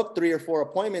got to book 3 or 4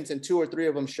 appointments and 2 or 3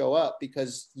 of them show up,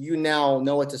 because you now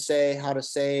know what to say, how to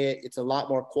say it. It's a lot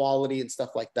more quality and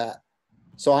stuff like that.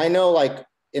 So I know, like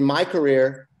in my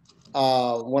career,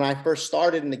 when I first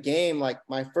started in the game, like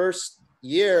my first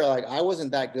year, like I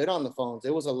wasn't that good on the phones.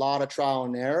 It was a lot of trial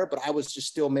and error, but I was just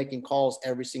still making calls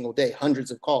every single day, hundreds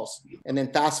of calls. And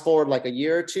then fast forward like a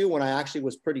year or 2, when I actually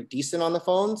was pretty decent on the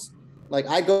phones, like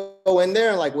I go in there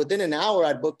and like within an hour,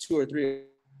 I'd book 2 or 3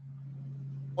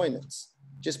 appointments,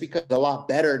 just because it's a lot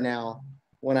better now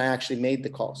when I actually made the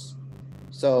calls.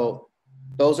 So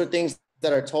those are things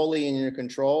that are totally in your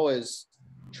control, is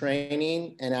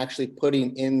training and actually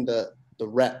putting in the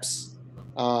reps.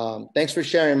 Thanks for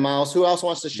sharing, Miles. Who else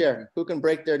wants to share? Who can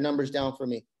break their numbers down for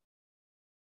me?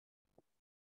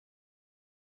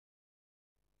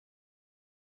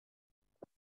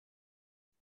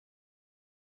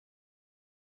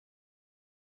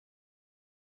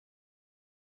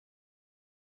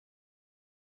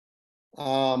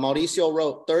 Mauricio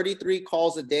wrote 33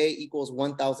 calls a day equals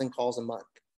 1,000 calls a month.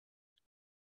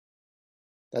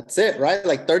 That's it, right?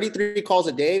 Like 33 calls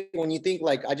a day. When you think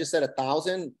like I just said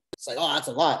 1,000, it's like, oh, that's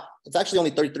a lot. It's actually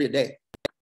only 33 a day,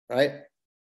 right?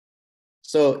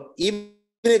 So even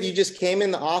if you just came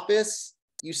in the office,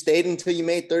 you stayed until you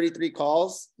made 33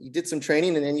 calls, you did some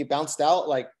training, and then you bounced out,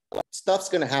 like stuff's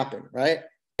going to happen, right?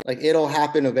 Like it'll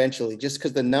happen eventually, just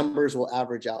because the numbers will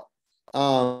average out.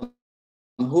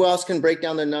 Who else can break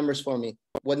down their numbers for me?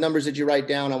 What numbers did you write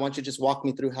down? I want you to just walk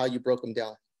me through how you broke them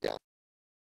down.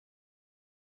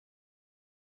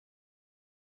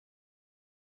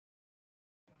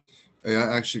 Hey,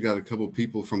 I actually got a couple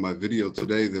people from my video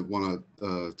today that want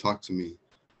to talk to me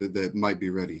that might be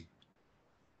ready.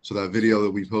 So that video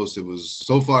that we posted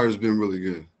so far has been really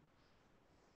good.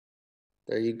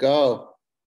 There you go.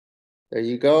 There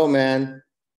you go, man.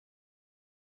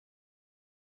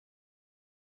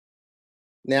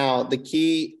 Now, the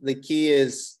key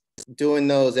is doing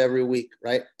those every week,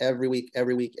 right? Every week.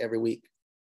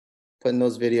 Putting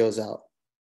those videos out.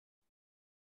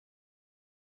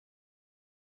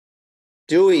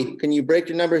 Dewey, can you break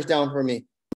your numbers down for me?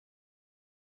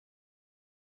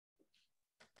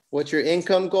 What's your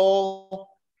income goal,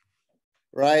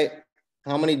 right?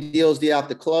 How many deals do you have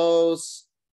to close?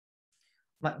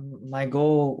 My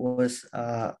goal was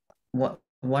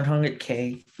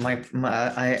 100K.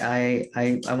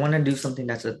 I want to do something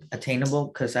that's attainable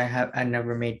because I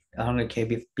never made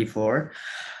 100K before.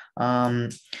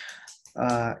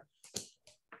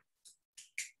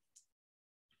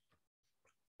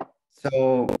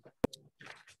 So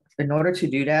in order to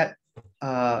do that,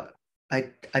 I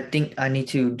think I need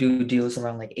to do deals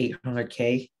around like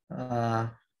 800K.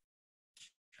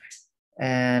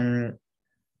 And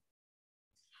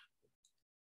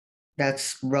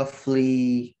that's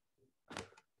roughly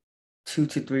 2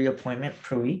 to 3 appointments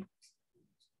per week.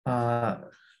 I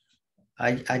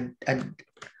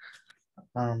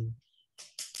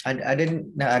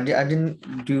didn't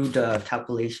do the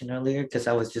calculation earlier because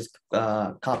I was just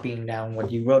copying down what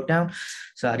you wrote down,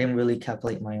 so I didn't really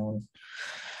calculate my own.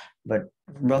 But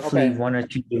roughly Okay. 1 or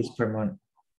 2 days per month,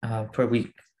 per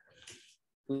week.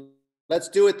 Let's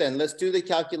do it then. Let's do the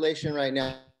calculation right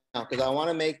now because I want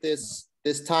to make this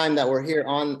time that we're here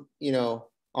on,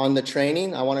 on the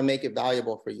training. I want to make it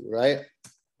valuable for you, right?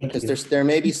 Because there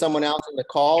may be someone else in the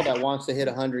call that wants to hit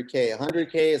 100K.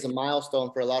 100K is a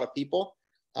milestone for a lot of people,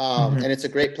 and it's a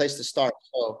great place to start.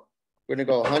 So we're gonna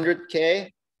go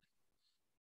 100K.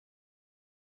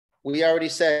 We already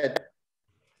said.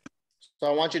 So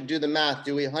I want you to do the math.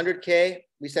 Do we 100K?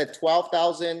 We said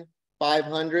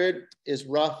 12,500 is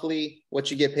roughly what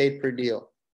you get paid per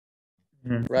deal,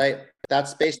 right?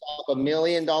 That's based off $1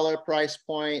 million price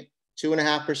point,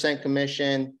 2.5%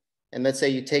 commission. And let's say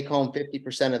you take home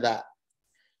 50% of that.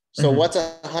 So what's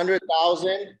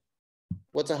 100,000?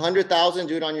 What's 100,000?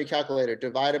 Do it on your calculator.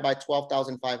 Divided by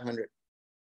 12,500.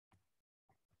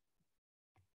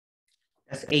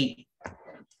 That's 8.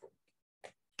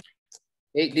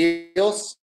 8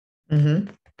 deals. 8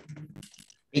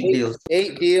 deals.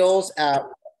 8 deals at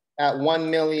 1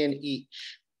 million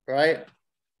each, right?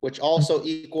 Which also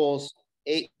equals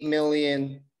 8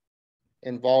 million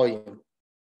in volume.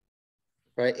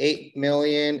 Right, 8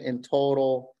 million in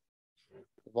total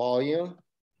volume,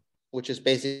 which is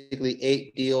basically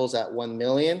 8 deals at 1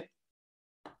 million.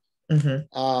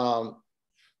 To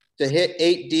hit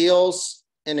 8 deals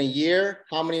in a year,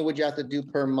 how many would you have to do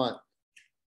per month?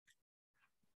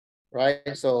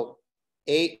 Right, so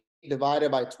 8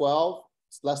 divided by 12,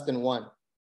 it's less than 1.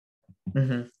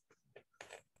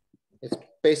 It's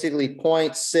basically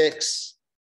 0.6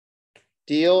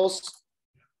 deals.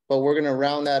 But we're going to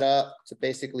round that up to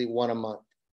basically 1 a month.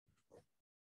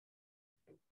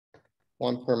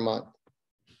 1 per month.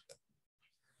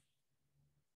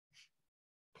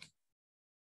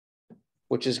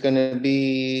 Which is going to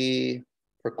be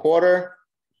per quarter,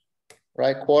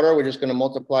 right? Quarter, we're just going to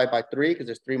multiply by 3 because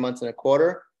there's 3 months in a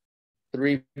quarter.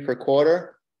 3 per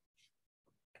quarter.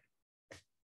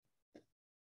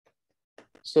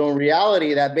 So in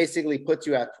reality, that basically puts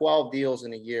you at 12 deals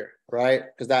in a year, right?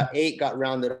 Because that 8 got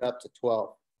rounded up to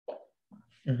 12.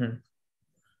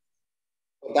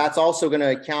 That's also going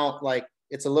to account, like,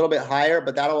 it's a little bit higher,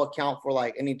 but that'll account for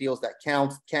like any deals that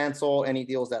cancel, any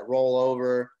deals that roll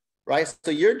over, right?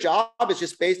 So your job is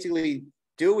just basically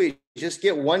just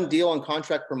get 1 deal on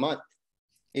contract per month.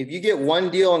 If you get 1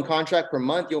 deal on contract per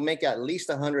month, you'll make at least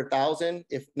 100,000,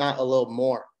 if not a little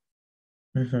more.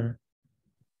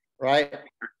 Right?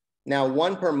 Now,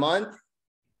 1 per month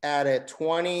at a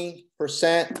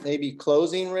 20% maybe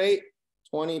closing rate,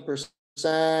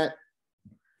 20%,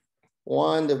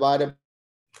 1 divided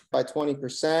by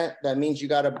 20%. That means you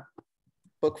got to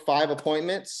book 5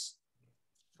 appointments.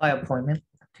 5 appointments.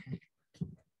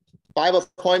 5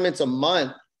 appointments a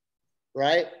month,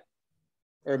 right?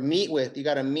 Or you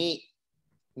got to meet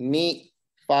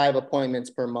 5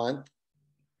 appointments per month.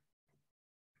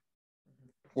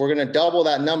 We're going to double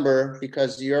that number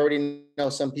because you already know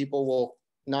some people will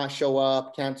not show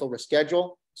up, cancel,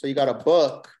 reschedule. So you got to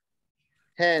book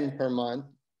 10 per month.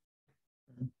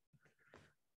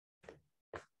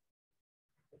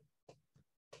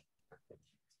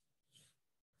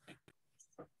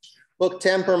 book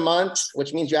 10 per month,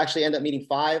 which means you actually end up meeting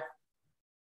 5.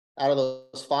 Out of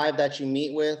those 5 that you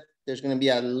meet with, there's going to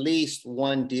be at least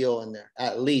 1 deal in there,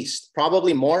 at least.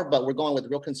 Probably more, but we're going with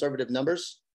real conservative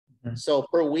numbers. So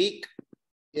per week,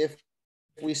 if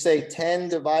we say 10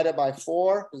 divided by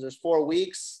 4, because there's 4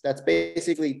 weeks, that's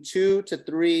basically 2 to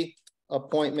 3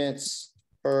 appointments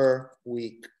per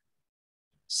week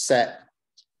set.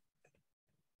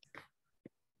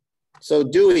 So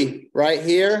Dewey, right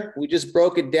here, we just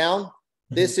broke it down.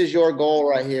 This is your goal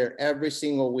right here every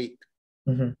single week.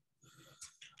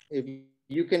 If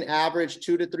you can average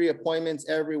 2 to 3 appointments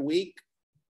every week,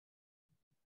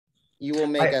 you will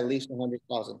make at least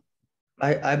 100,000.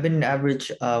 I've been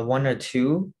average 1 or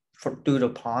 2 through the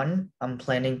pawn. I'm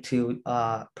planning to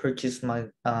purchase my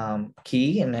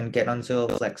key and then get on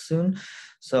Zillow Flex soon.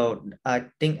 So I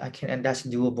think I can, and that's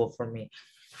doable for me.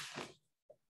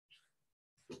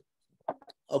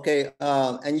 Okay,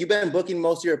 and you've been booking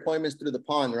most of your appointments through the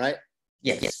pawn, right?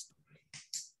 Yes.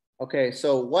 Okay,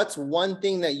 so what's one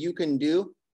thing that you can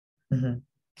do to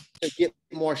get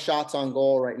more shots on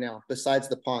goal right now besides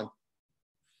the pawn?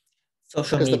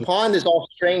 Social Because media. the pawn is all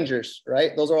strangers,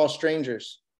 right? Those are all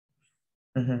strangers.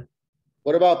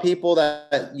 What about people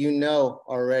that you know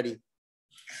already?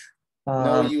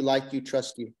 Know you, like you,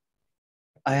 trust you.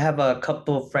 I have a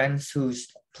couple of friends who's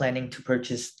planning to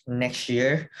purchase next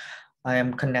year. I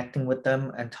am connecting with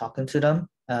them and talking to them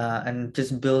and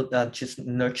just build, just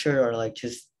nurture, or like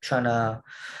just trying to,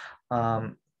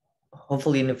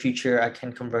 hopefully in the future, I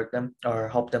can convert them or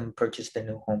help them purchase their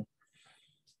new home.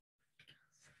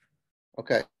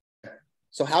 Okay.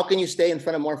 So how can you stay in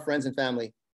front of more friends and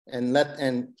family and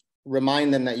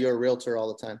remind them that you're a realtor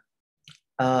all the time?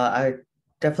 I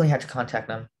definitely had to contact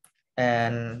them.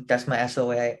 And that's my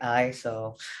SOI.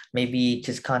 So maybe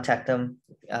just contact them,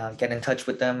 get in touch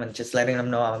with them, and just letting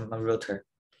them know I'm a realtor.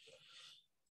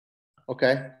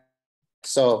 Okay.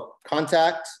 So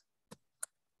contact,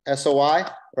 SOI,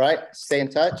 right? Stay in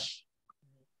touch.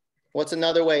 What's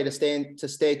another way to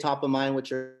stay top of mind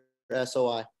with your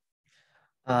SOI?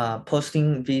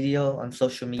 Posting video on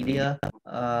social media.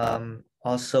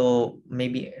 Also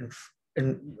maybe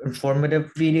informative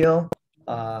video.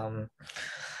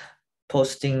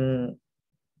 Posting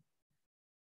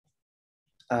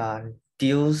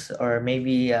deals or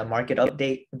maybe market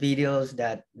update videos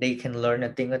that they can learn a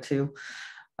thing or two.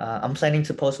 I'm planning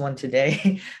to post one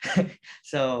today.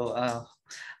 So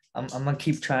I'm gonna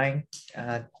keep trying,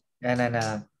 and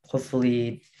then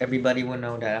hopefully everybody will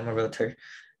know that I'm a realtor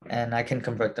and I can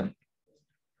convert them.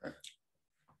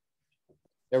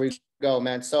 There we go,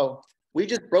 man. So we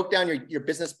just broke down your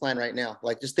business plan right now.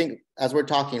 Like, just think as we're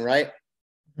talking, right?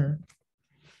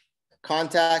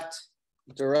 Contact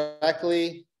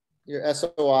directly your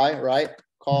SOI, right?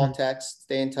 Call, text,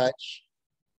 stay in touch.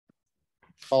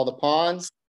 Call the pawn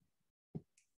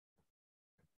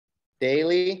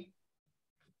daily.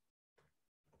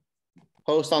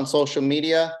 Post on social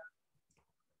media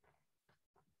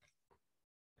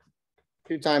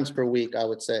 2 times per week, I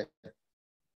would say.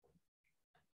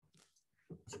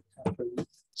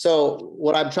 So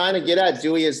what I'm trying to get at,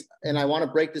 Dewey, is, and I want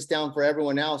to break this down for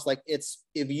everyone else, like, it's,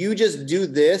 if you just do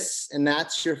this and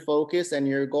that's your focus and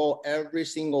your goal every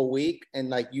single week, and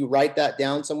like you write that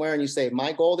down somewhere and you say,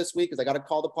 my goal this week is I got to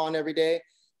call the pawn every day.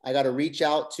 I got to reach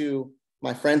out to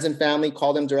my friends and family,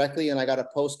 call them directly, and I got to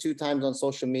post 2 times on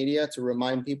social media to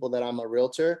remind people that I'm a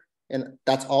realtor. And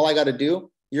that's all I got to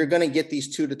do. You're going to get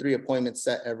these 2 to 3 appointments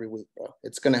set every week, bro.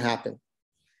 It's going to happen.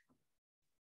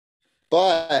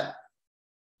 But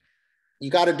you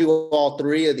got to do all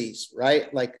 3 of these,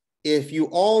 right? Like, if you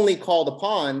only call the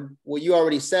pawn, well, you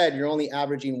already said you're only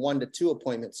averaging 1 to 2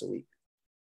 appointments a week.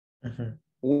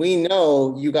 We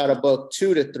know you got to book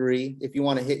 2 to 3 if you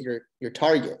want to hit your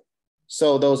target.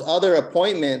 So those other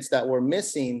appointments that we're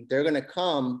missing, they're going to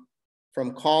come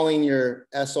from calling your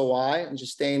SOI and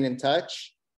just staying in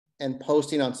touch and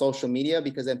posting on social media,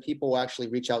 because then people will actually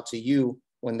reach out to you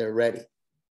when they're ready,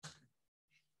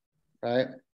 right?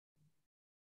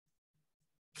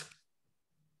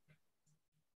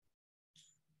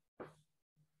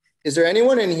 Is there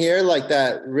anyone in here like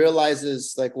that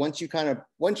realizes, like, once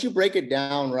you break it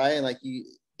down, right? Like,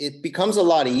 it becomes a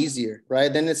lot easier,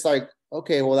 right? Then it's like,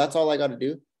 okay, well, that's all I got to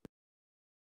do.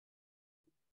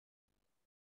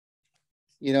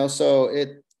 You know, so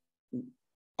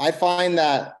I find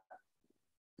that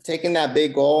taking that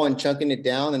big goal and chunking it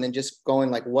down and then just going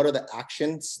like, what are the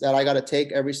actions that I got to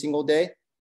take every single day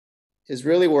is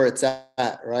really where it's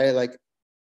at, right? Like,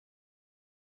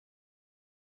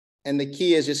 and the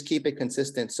key is just keep it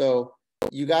consistent. So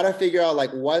you got to figure out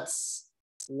like, what's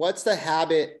the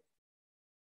habit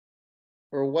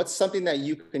or what's something that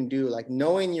you can do, like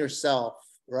knowing yourself,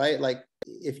 right? Like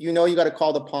if you know you got to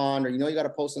call the pond, or you know you got to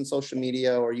post on social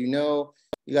media, or you know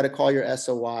you got to call your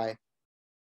SOI.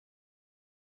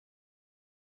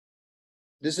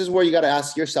 This is where you got to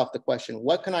ask yourself the question,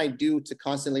 what can I do to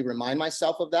constantly remind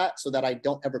myself of that so that I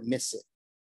don't ever miss it?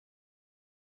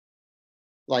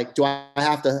 Like, do I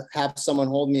have to have someone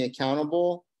hold me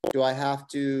accountable? Do I have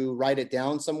to write it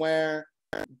down somewhere?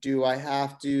 Do I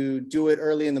have to do it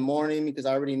early in the morning because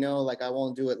I already know like I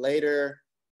won't do it later?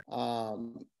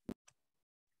 Write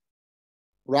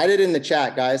it in the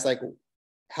chat, guys. Like,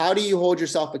 how do you hold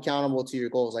yourself accountable to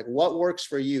your goals? Like, what works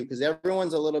for you? Because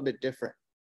everyone's a little bit different.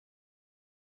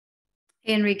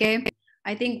 Enrique,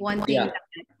 I think one thing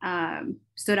that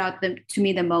stood out to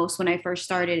me the most when I first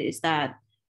started is that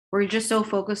we're just so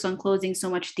focused on closing so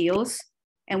much deals,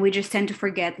 and we just tend to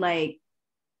forget, like,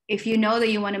 if you know that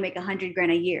you want to make 100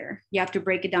 grand a year, you have to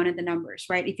break it down into numbers,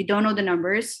 right? If you don't know the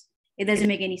numbers, it doesn't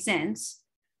make any sense.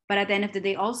 But at the end of the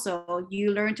day, also,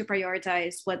 you learn to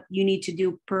prioritize what you need to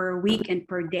do per week and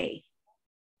per day.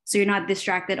 So you're not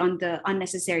distracted on the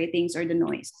unnecessary things or the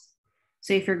noise.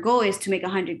 So if your goal is to make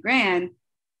 100 grand,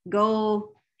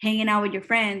 go hanging out with your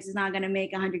friends is not going to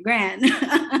make 100 grand.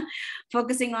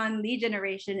 Focusing on lead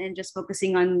generation and just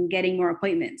focusing on getting more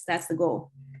appointments. That's the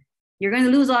goal. You're going to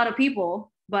lose a lot of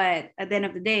people, but at the end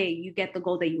of the day, you get the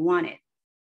goal that you wanted.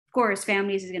 Of course,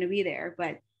 families is going to be there,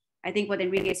 but I think what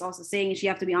Enrique is also saying is you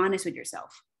have to be honest with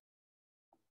yourself.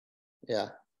 Yeah.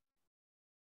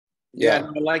 Yeah,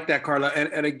 I like that, Carla.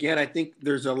 And again, I think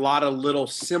there's a lot of little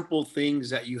simple things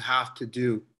that you have to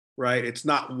do, right? It's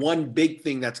not one big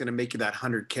thing that's going to make you that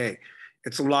 100K.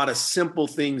 It's a lot of simple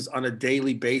things on a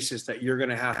daily basis that you're going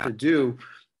to have to do.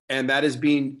 And that is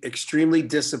being extremely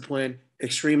disciplined,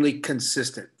 extremely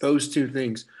consistent. Those two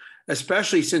things,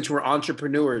 especially since we're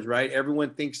entrepreneurs, right?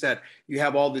 Everyone thinks that you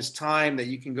have all this time that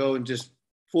you can go and just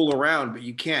fool around, but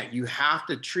you can't. You have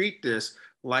to treat this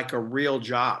like a real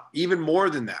job, even more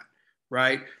than that,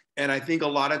 right? And I think a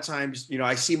lot of times, you know,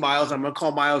 I see Miles, I'm going to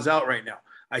call Miles out right now.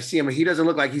 I see him, he doesn't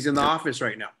look like he's in the office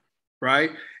right now,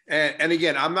 right? And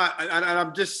again,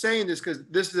 I'm just saying this because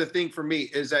this is the thing for me,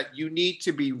 is that you need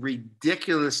to be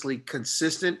ridiculously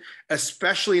consistent,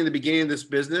 especially in the beginning of this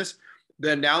business.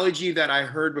 The analogy that I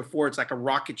heard before, it's like a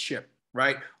rocket ship,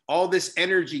 right? All this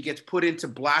energy gets put into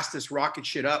blast this rocket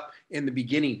shit up in the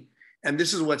beginning. And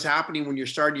this is what's happening when you're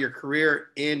starting your career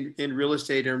in real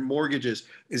estate or mortgages,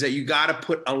 is that you got to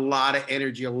put a lot of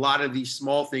energy, a lot of these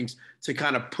small things to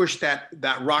kind of push that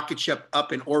rocket ship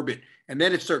up in orbit. And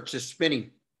then it starts just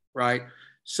spinning, right?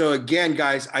 So again,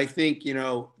 guys, I think, you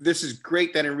know, this is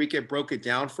great that Enrique broke it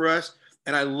down for us.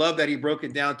 And I love that he broke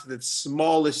it down to the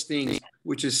smallest things,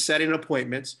 which is setting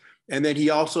appointments. And then he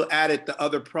also added the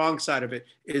other prong side of it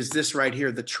is this right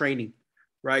here, the training,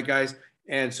 right, guys?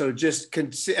 And so just,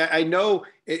 I know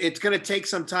it's going to take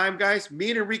some time, guys. Me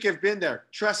and Enrique have been there.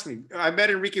 Trust me. I met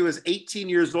Enrique, he was 18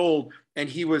 years old, and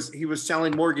he was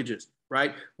selling mortgages,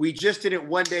 right? We just didn't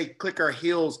one day click our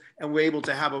heels and we're able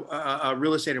to have a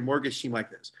real estate and mortgage team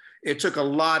like this. It took a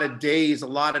lot of days, a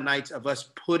lot of nights of us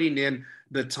putting in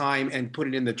the time and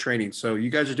putting in the training. So you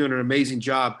guys are doing an amazing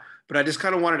job, but I just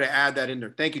kind of wanted to add that in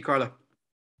there. Thank you, Carla.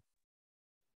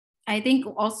 I think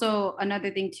also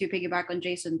another thing to piggyback on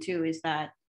Jason too is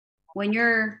that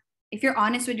if you're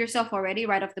honest with yourself already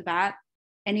right off the bat,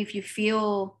 and if you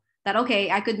feel that, okay,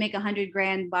 I could make 100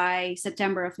 grand by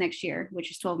September of next year,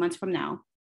 which is 12 months from now,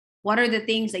 what are the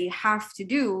things that you have to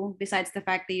do besides the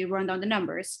fact that you run down the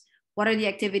numbers? What are the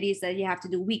activities that you have to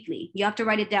do weekly? You have to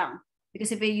write it down,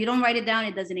 because if you don't write it down,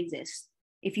 it doesn't exist.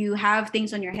 If you have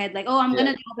things on your head like, oh, I'm going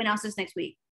to do open houses next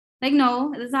week. Like,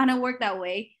 no, it's not going to work that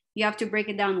way. You have to break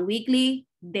it down weekly,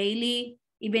 daily,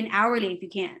 even hourly if you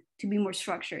can, to be more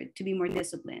structured, to be more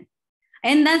disciplined.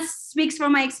 And that speaks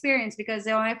from my experience, because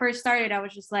when I first started, I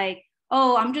was just like,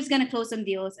 oh, I'm just going to close some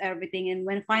deals, everything. And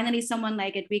when finally someone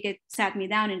like Enrique sat me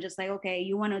down and just like, okay,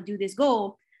 you want to do this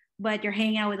goal, but you're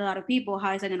hanging out with a lot of people,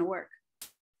 how is that going to work?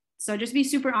 So just be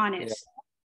super honest.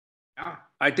 Yeah.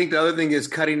 I think the other thing is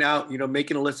cutting out, you know,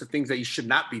 making a list of things that you should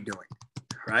not be doing,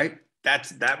 right?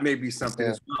 That may be something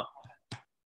as well.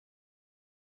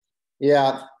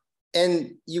 Yeah.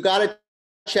 And you got to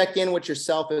check in with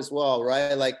yourself as well,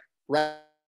 right? Like right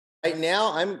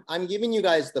now, I'm giving you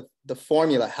guys the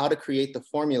formula, how to create the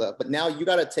formula, but now you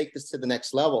got to take this to the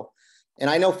next level. And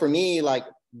I know for me, like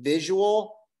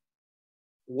visual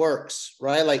works,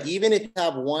 right? Like even if you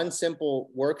have one simple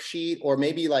worksheet, or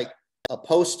maybe like a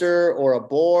poster or a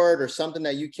board or something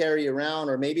that you carry around,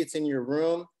 or maybe it's in your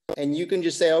room, and you can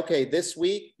just say, okay, this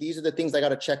week, these are the things I got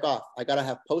to check off. I got to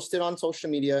have posted on social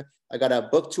media. I got to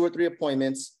book 2 or 3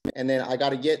 appointments. And then I got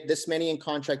to get this many in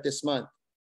contract this month.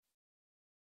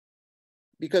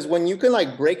 Because when you can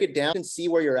like break it down and see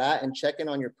where you're at and check in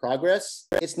on your progress,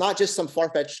 it's not just some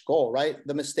far-fetched goal, right?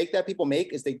 The mistake that people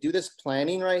make is they do this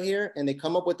planning right here and they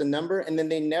come up with a number and then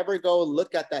they never go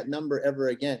look at that number ever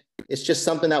again. It's just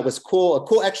something that was cool, a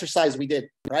cool exercise we did,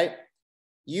 right?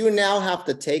 You now have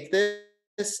to take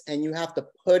this and you have to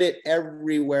put it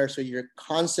everywhere so you're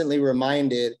constantly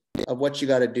reminded of what you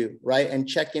got to do, right? And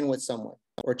check in with someone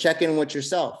or check in with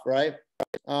yourself, right?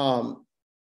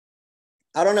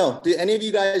 I don't know. Do any of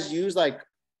you guys use like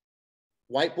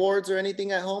whiteboards or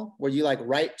anything at home where you like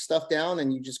write stuff down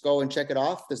and you just go and check it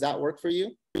off? Does that work for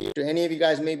you? Do any of you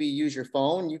guys maybe use your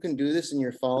phone? You can do this in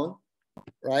your phone,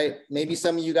 right? Maybe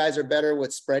some of you guys are better with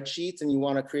spreadsheets and you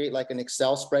want to create like an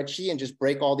Excel spreadsheet and just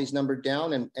break all these numbers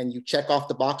down and you check off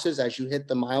the boxes as you hit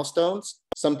the milestones.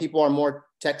 Some people are more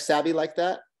tech savvy like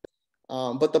that.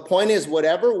 But the point is,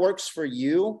 whatever works for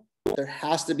you, there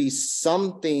has to be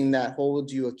something that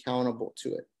holds you accountable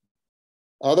to it.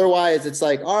 Otherwise, it's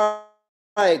like, all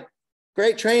right,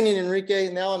 great training,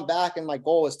 Enrique. Now I'm back and my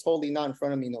goal is totally not in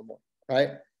front of me no more,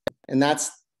 right? And that's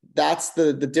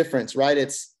the difference, right?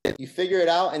 It's you figure it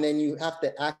out and then you have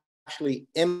to actually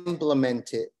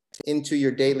implement it into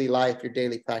your daily life, your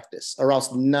daily practice, or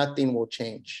else nothing will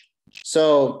change.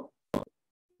 So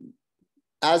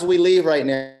as we leave right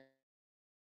now,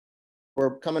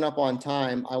 we're coming up on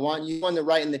time. I want you to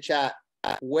write in the chat,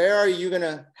 where are you going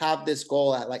to have this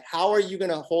goal at? Like, how are you going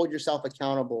to hold yourself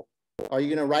accountable? Are you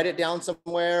going to write it down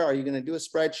somewhere? Are you going to do a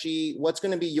spreadsheet? What's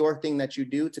going to be your thing that you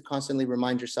do to constantly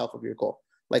remind yourself of your goal?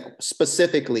 Like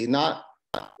specifically, not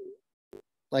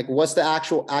like what's the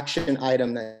actual action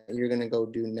item that you're going to go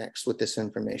do next with this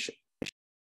information?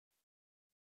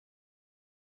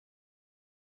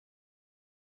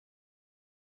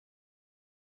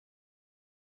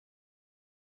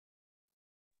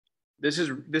 This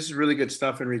is really good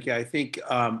stuff, Enrique. I think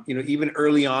even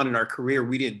early on in our career,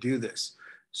 we didn't do this.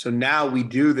 So now we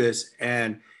do this,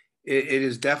 and it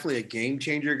is definitely a game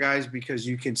changer, guys, because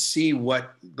you can see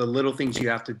what the little things you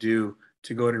have to do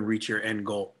to go ahead and reach your end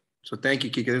goal. So thank you,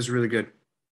 Kika. This is really good.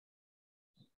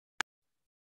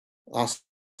 Awesome,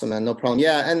 man. No problem.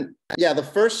 Yeah. And yeah,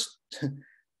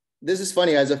 this is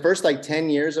funny, guys. The first like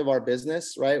 10 years of our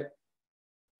business, right?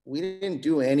 We didn't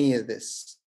do any of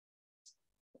this.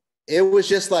 It was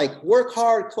just like, work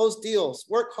hard, close deals,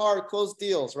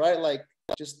 right? Like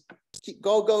just keep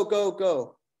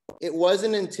go. It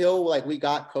wasn't until like we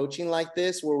got coaching like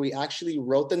this where we actually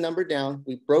wrote the number down,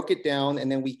 we broke it down,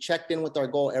 and then we checked in with our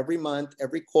goal every month,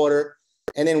 every quarter.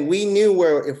 And then we knew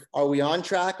are we on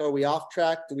track? Are we off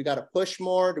track? Do we got to push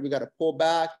more? Do we got to pull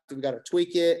back? Do we got to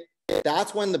tweak it?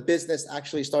 That's when the business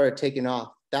actually started taking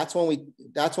off. That's when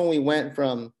we went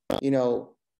from,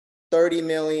 30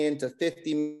 million to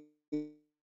 50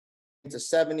 to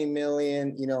 70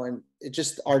 million, and it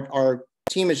just, our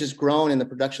team has just grown and the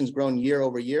production's grown year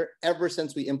over year ever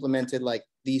since we implemented like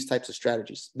these types of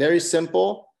strategies. Very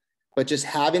simple, but just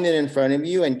having it in front of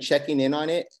you and checking in on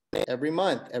it every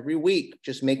month, every week,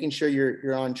 just making sure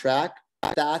you're on track.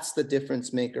 That's the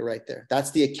difference maker right there.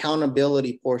 That's the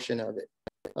accountability portion of it.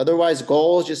 Otherwise,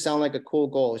 goals just sound like a cool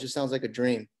goal. It just sounds like a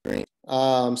dream.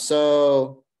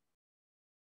 So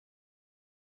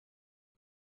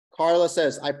Carla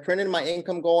says, I printed my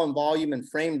income goal and volume and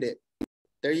framed it.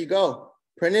 There you go.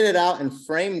 Printed it out and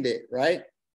framed it, right?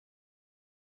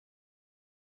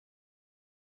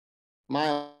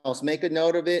 Miles, make a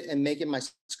note of it and make it my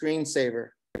screensaver.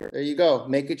 There you go.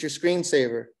 Make it your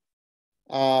screensaver.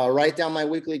 Write down my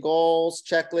weekly goals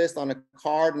checklist on a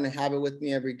card and have it with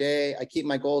me every day. I keep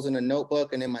my goals in a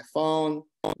notebook and in my phone.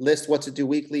 List what to do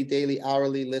weekly, daily,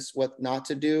 hourly, list what not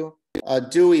to do.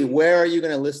 Dewey, where are you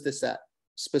going to list this at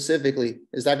specifically?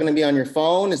 Is that going to be on your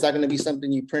phone? Is that going to be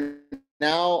something you print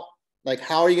out? Like,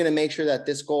 how are you going to make sure that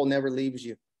this goal never leaves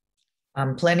you?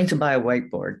 I'm planning to buy a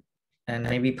whiteboard and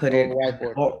maybe put it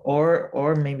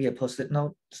or maybe a post-it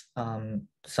note,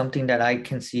 something that I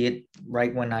can see it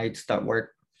right when I start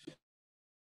work.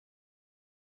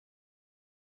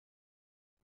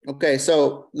 Okay,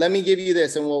 so let me give you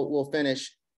this and we'll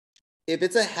finish. If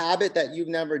it's a habit that you've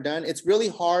never done, it's really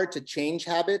hard to change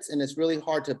habits and it's really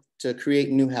hard to create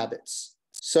new habits.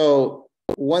 So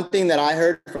one thing that I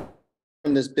heard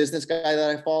from this business guy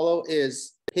that I follow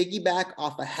is piggyback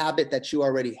off a habit that you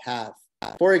already have.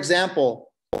 For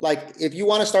example, like if you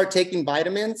want to start taking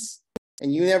vitamins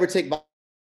and you never take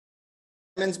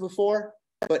vitamins before,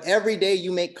 but every day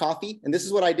you make coffee, and this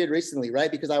is what I did recently,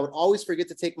 right? Because I would always forget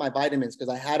to take my vitamins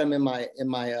because I had them in my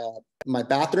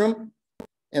bathroom,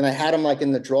 and I had them like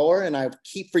in the drawer, and I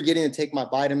keep forgetting to take my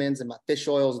vitamins and my fish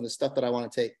oils and the stuff that I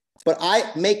want to take. but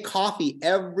I make coffee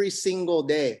every single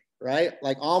day, right?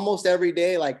 Like almost every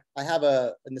day. Like I have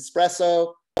an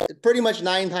espresso. Pretty much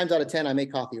 9 times out of 10, I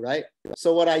make coffee, right?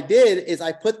 So what I did is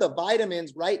I put the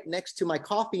vitamins right next to my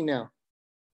coffee now.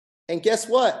 And guess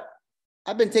what?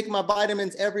 I've been taking my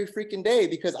vitamins every freaking day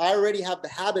because I already have the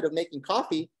habit of making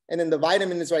coffee. And then the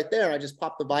vitamin is right there. And I just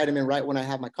pop the vitamin right when I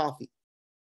have my coffee.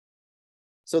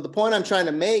 So the point I'm trying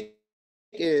to make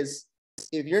is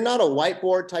if you're not a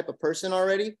whiteboard type of person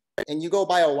already, and you go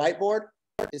buy a whiteboard,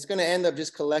 it's going to end up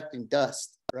just collecting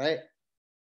dust, right?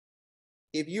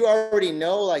 If you already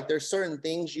know, like there's certain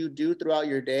things you do throughout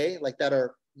your day, like that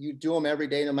are, you do them every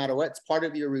day, no matter what, it's part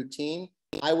of your routine.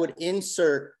 I would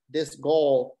insert this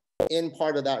goal in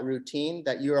part of that routine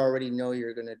that you already know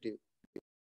you're going to do.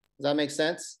 Does that make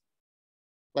sense?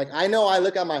 Like, I know I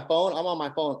look at my phone, I'm on my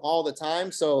phone all the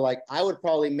time. So like, I would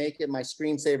probably make it my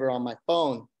screensaver on my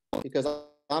phone because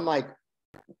I'm like,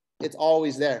 it's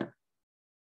always there.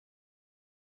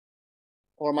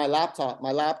 Or my laptop,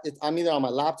 I'm either on my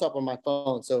laptop or my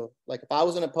phone. So like if I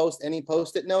was going to post any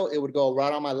Post-it note, it would go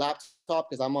right on my laptop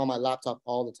because I'm on my laptop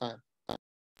all the time.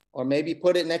 Or maybe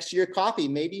put it next to your coffee.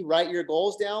 Maybe write your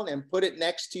goals down and put it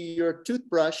next to your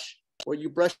toothbrush where you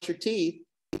brush your teeth,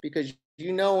 because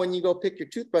you know when you go pick your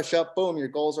toothbrush up, boom, your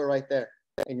goals are right there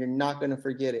and you're not going to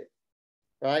forget it.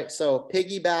 Right? So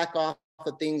piggyback off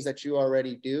of things that you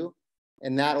already do,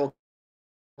 and that'll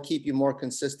keep you more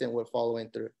consistent with following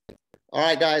through. All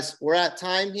right, guys, we're at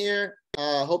time here.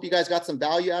 Hope you guys got some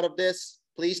value out of this.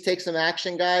 Please take some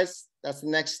action, guys. That's the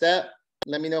next step.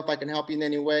 Let me know if I can help you in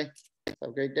any way. Have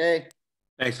a great day.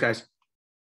 Thanks, guys.